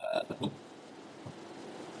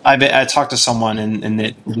I talked to someone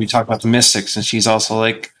and we talked about the mystics, and she's also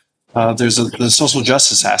like, there's the social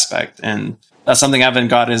justice aspect, and that's something I haven't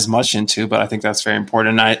got as much into, but I think that's very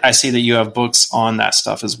important. I see that you have books on that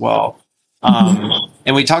stuff as well.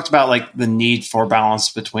 And we talked about like the need for balance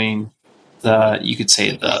between you could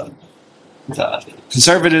say the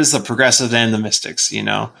conservatives, the progressives, and the mystics, is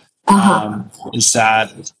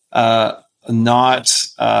that not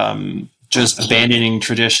just abandoning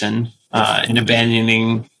tradition and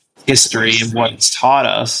abandoning history and what it's taught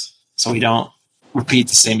us so we don't repeat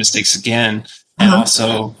the same mistakes again. And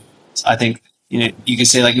also, I think, you can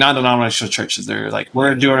say like non-denominational churches, they're like,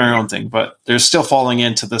 we're doing our own thing, but they're still falling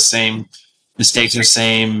into the same mistakes or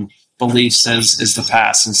same beliefs as the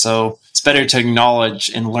past. And so it's better to acknowledge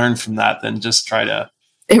and learn from that than just try to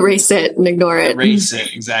erase it and ignore it. Erase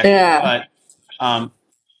it, exactly. Yeah. But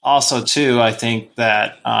also, too, I think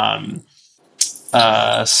that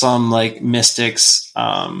some like mystics,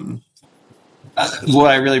 what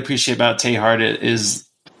I really appreciate about Teilhard is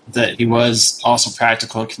that he was also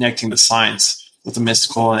practical in connecting the science with the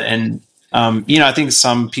mystical. And, I think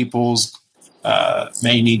some people's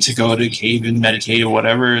may need to go to a cave and meditate or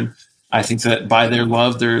whatever. And I think that by their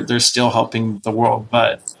love, they're still helping the world.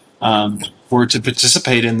 But for to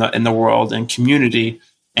participate in the world and community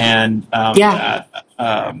and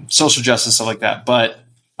social justice, stuff like that. But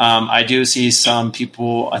I do see some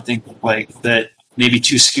people, I think, like that maybe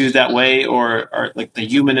too skewed that way, or like the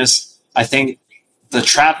humanists. I think the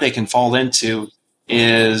trap they can fall into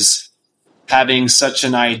is having such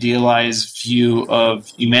an idealized view of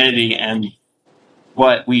humanity and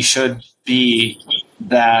what we should be,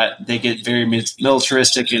 that they get very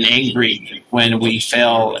militaristic and angry when we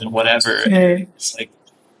fail and whatever. Okay. It's like,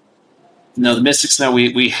 the mystics know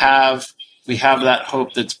we have that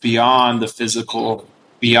hope that's beyond the physical,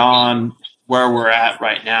 beyond where we're at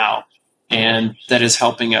right now, and that is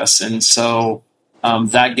helping us. And so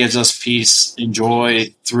that gives us peace and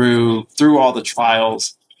joy through all the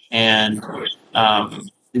trials, and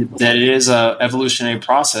that it is a evolutionary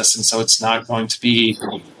process, and so it's not going to be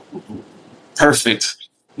perfect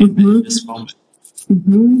in this moment.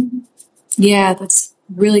 Yeah, that's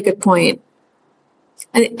a really good point.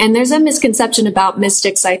 And there's a misconception about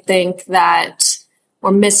mystics, I think,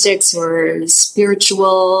 or mystics or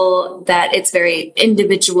spiritual, that it's very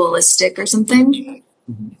individualistic or something,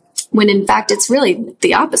 when in fact it's really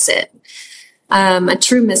the opposite. A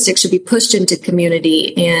true mystic should be pushed into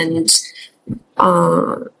community and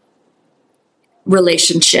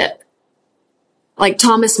relationship. Like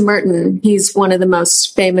Thomas Merton, he's one of the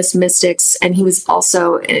most famous mystics, and he was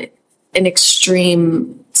also an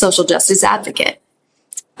extreme social justice advocate.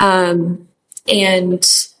 And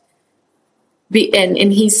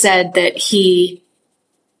he said that he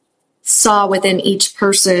saw within each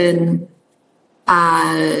person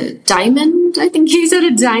diamond. I think he said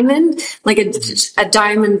a diamond, like a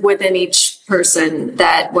diamond within each person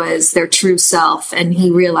that was their true self. And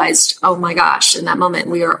he realized, oh my gosh, in that moment,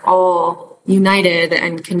 we are all united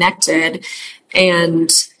and connected.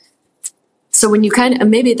 And so when you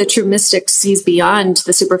maybe the true mystic sees beyond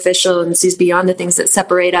the superficial and sees beyond the things that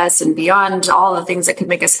separate us and beyond all the things that could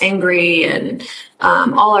make us angry and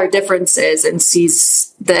all our differences, and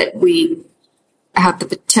sees that we have the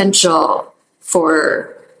potential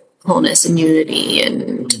for wholeness and unity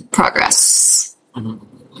and progress.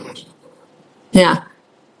 Yeah.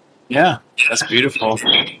 Yeah, that's beautiful.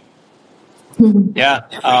 Yeah.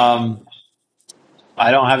 I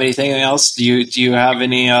don't have anything else. Do you have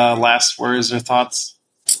any last words or thoughts?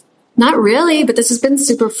 Not really, but this has been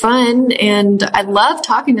super fun, and I love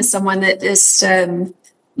talking to someone that just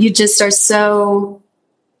you just are so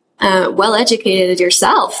well educated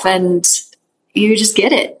yourself, and you just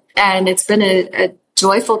get it. And it's been a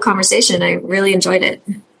joyful conversation. I really enjoyed it.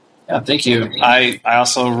 Yeah, thank you. I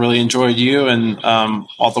also really enjoyed you and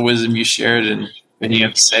all the wisdom you shared and everything you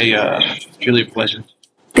have to say. It's really a pleasure.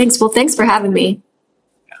 Thanks. Well, thanks for having me.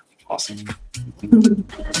 Awesome.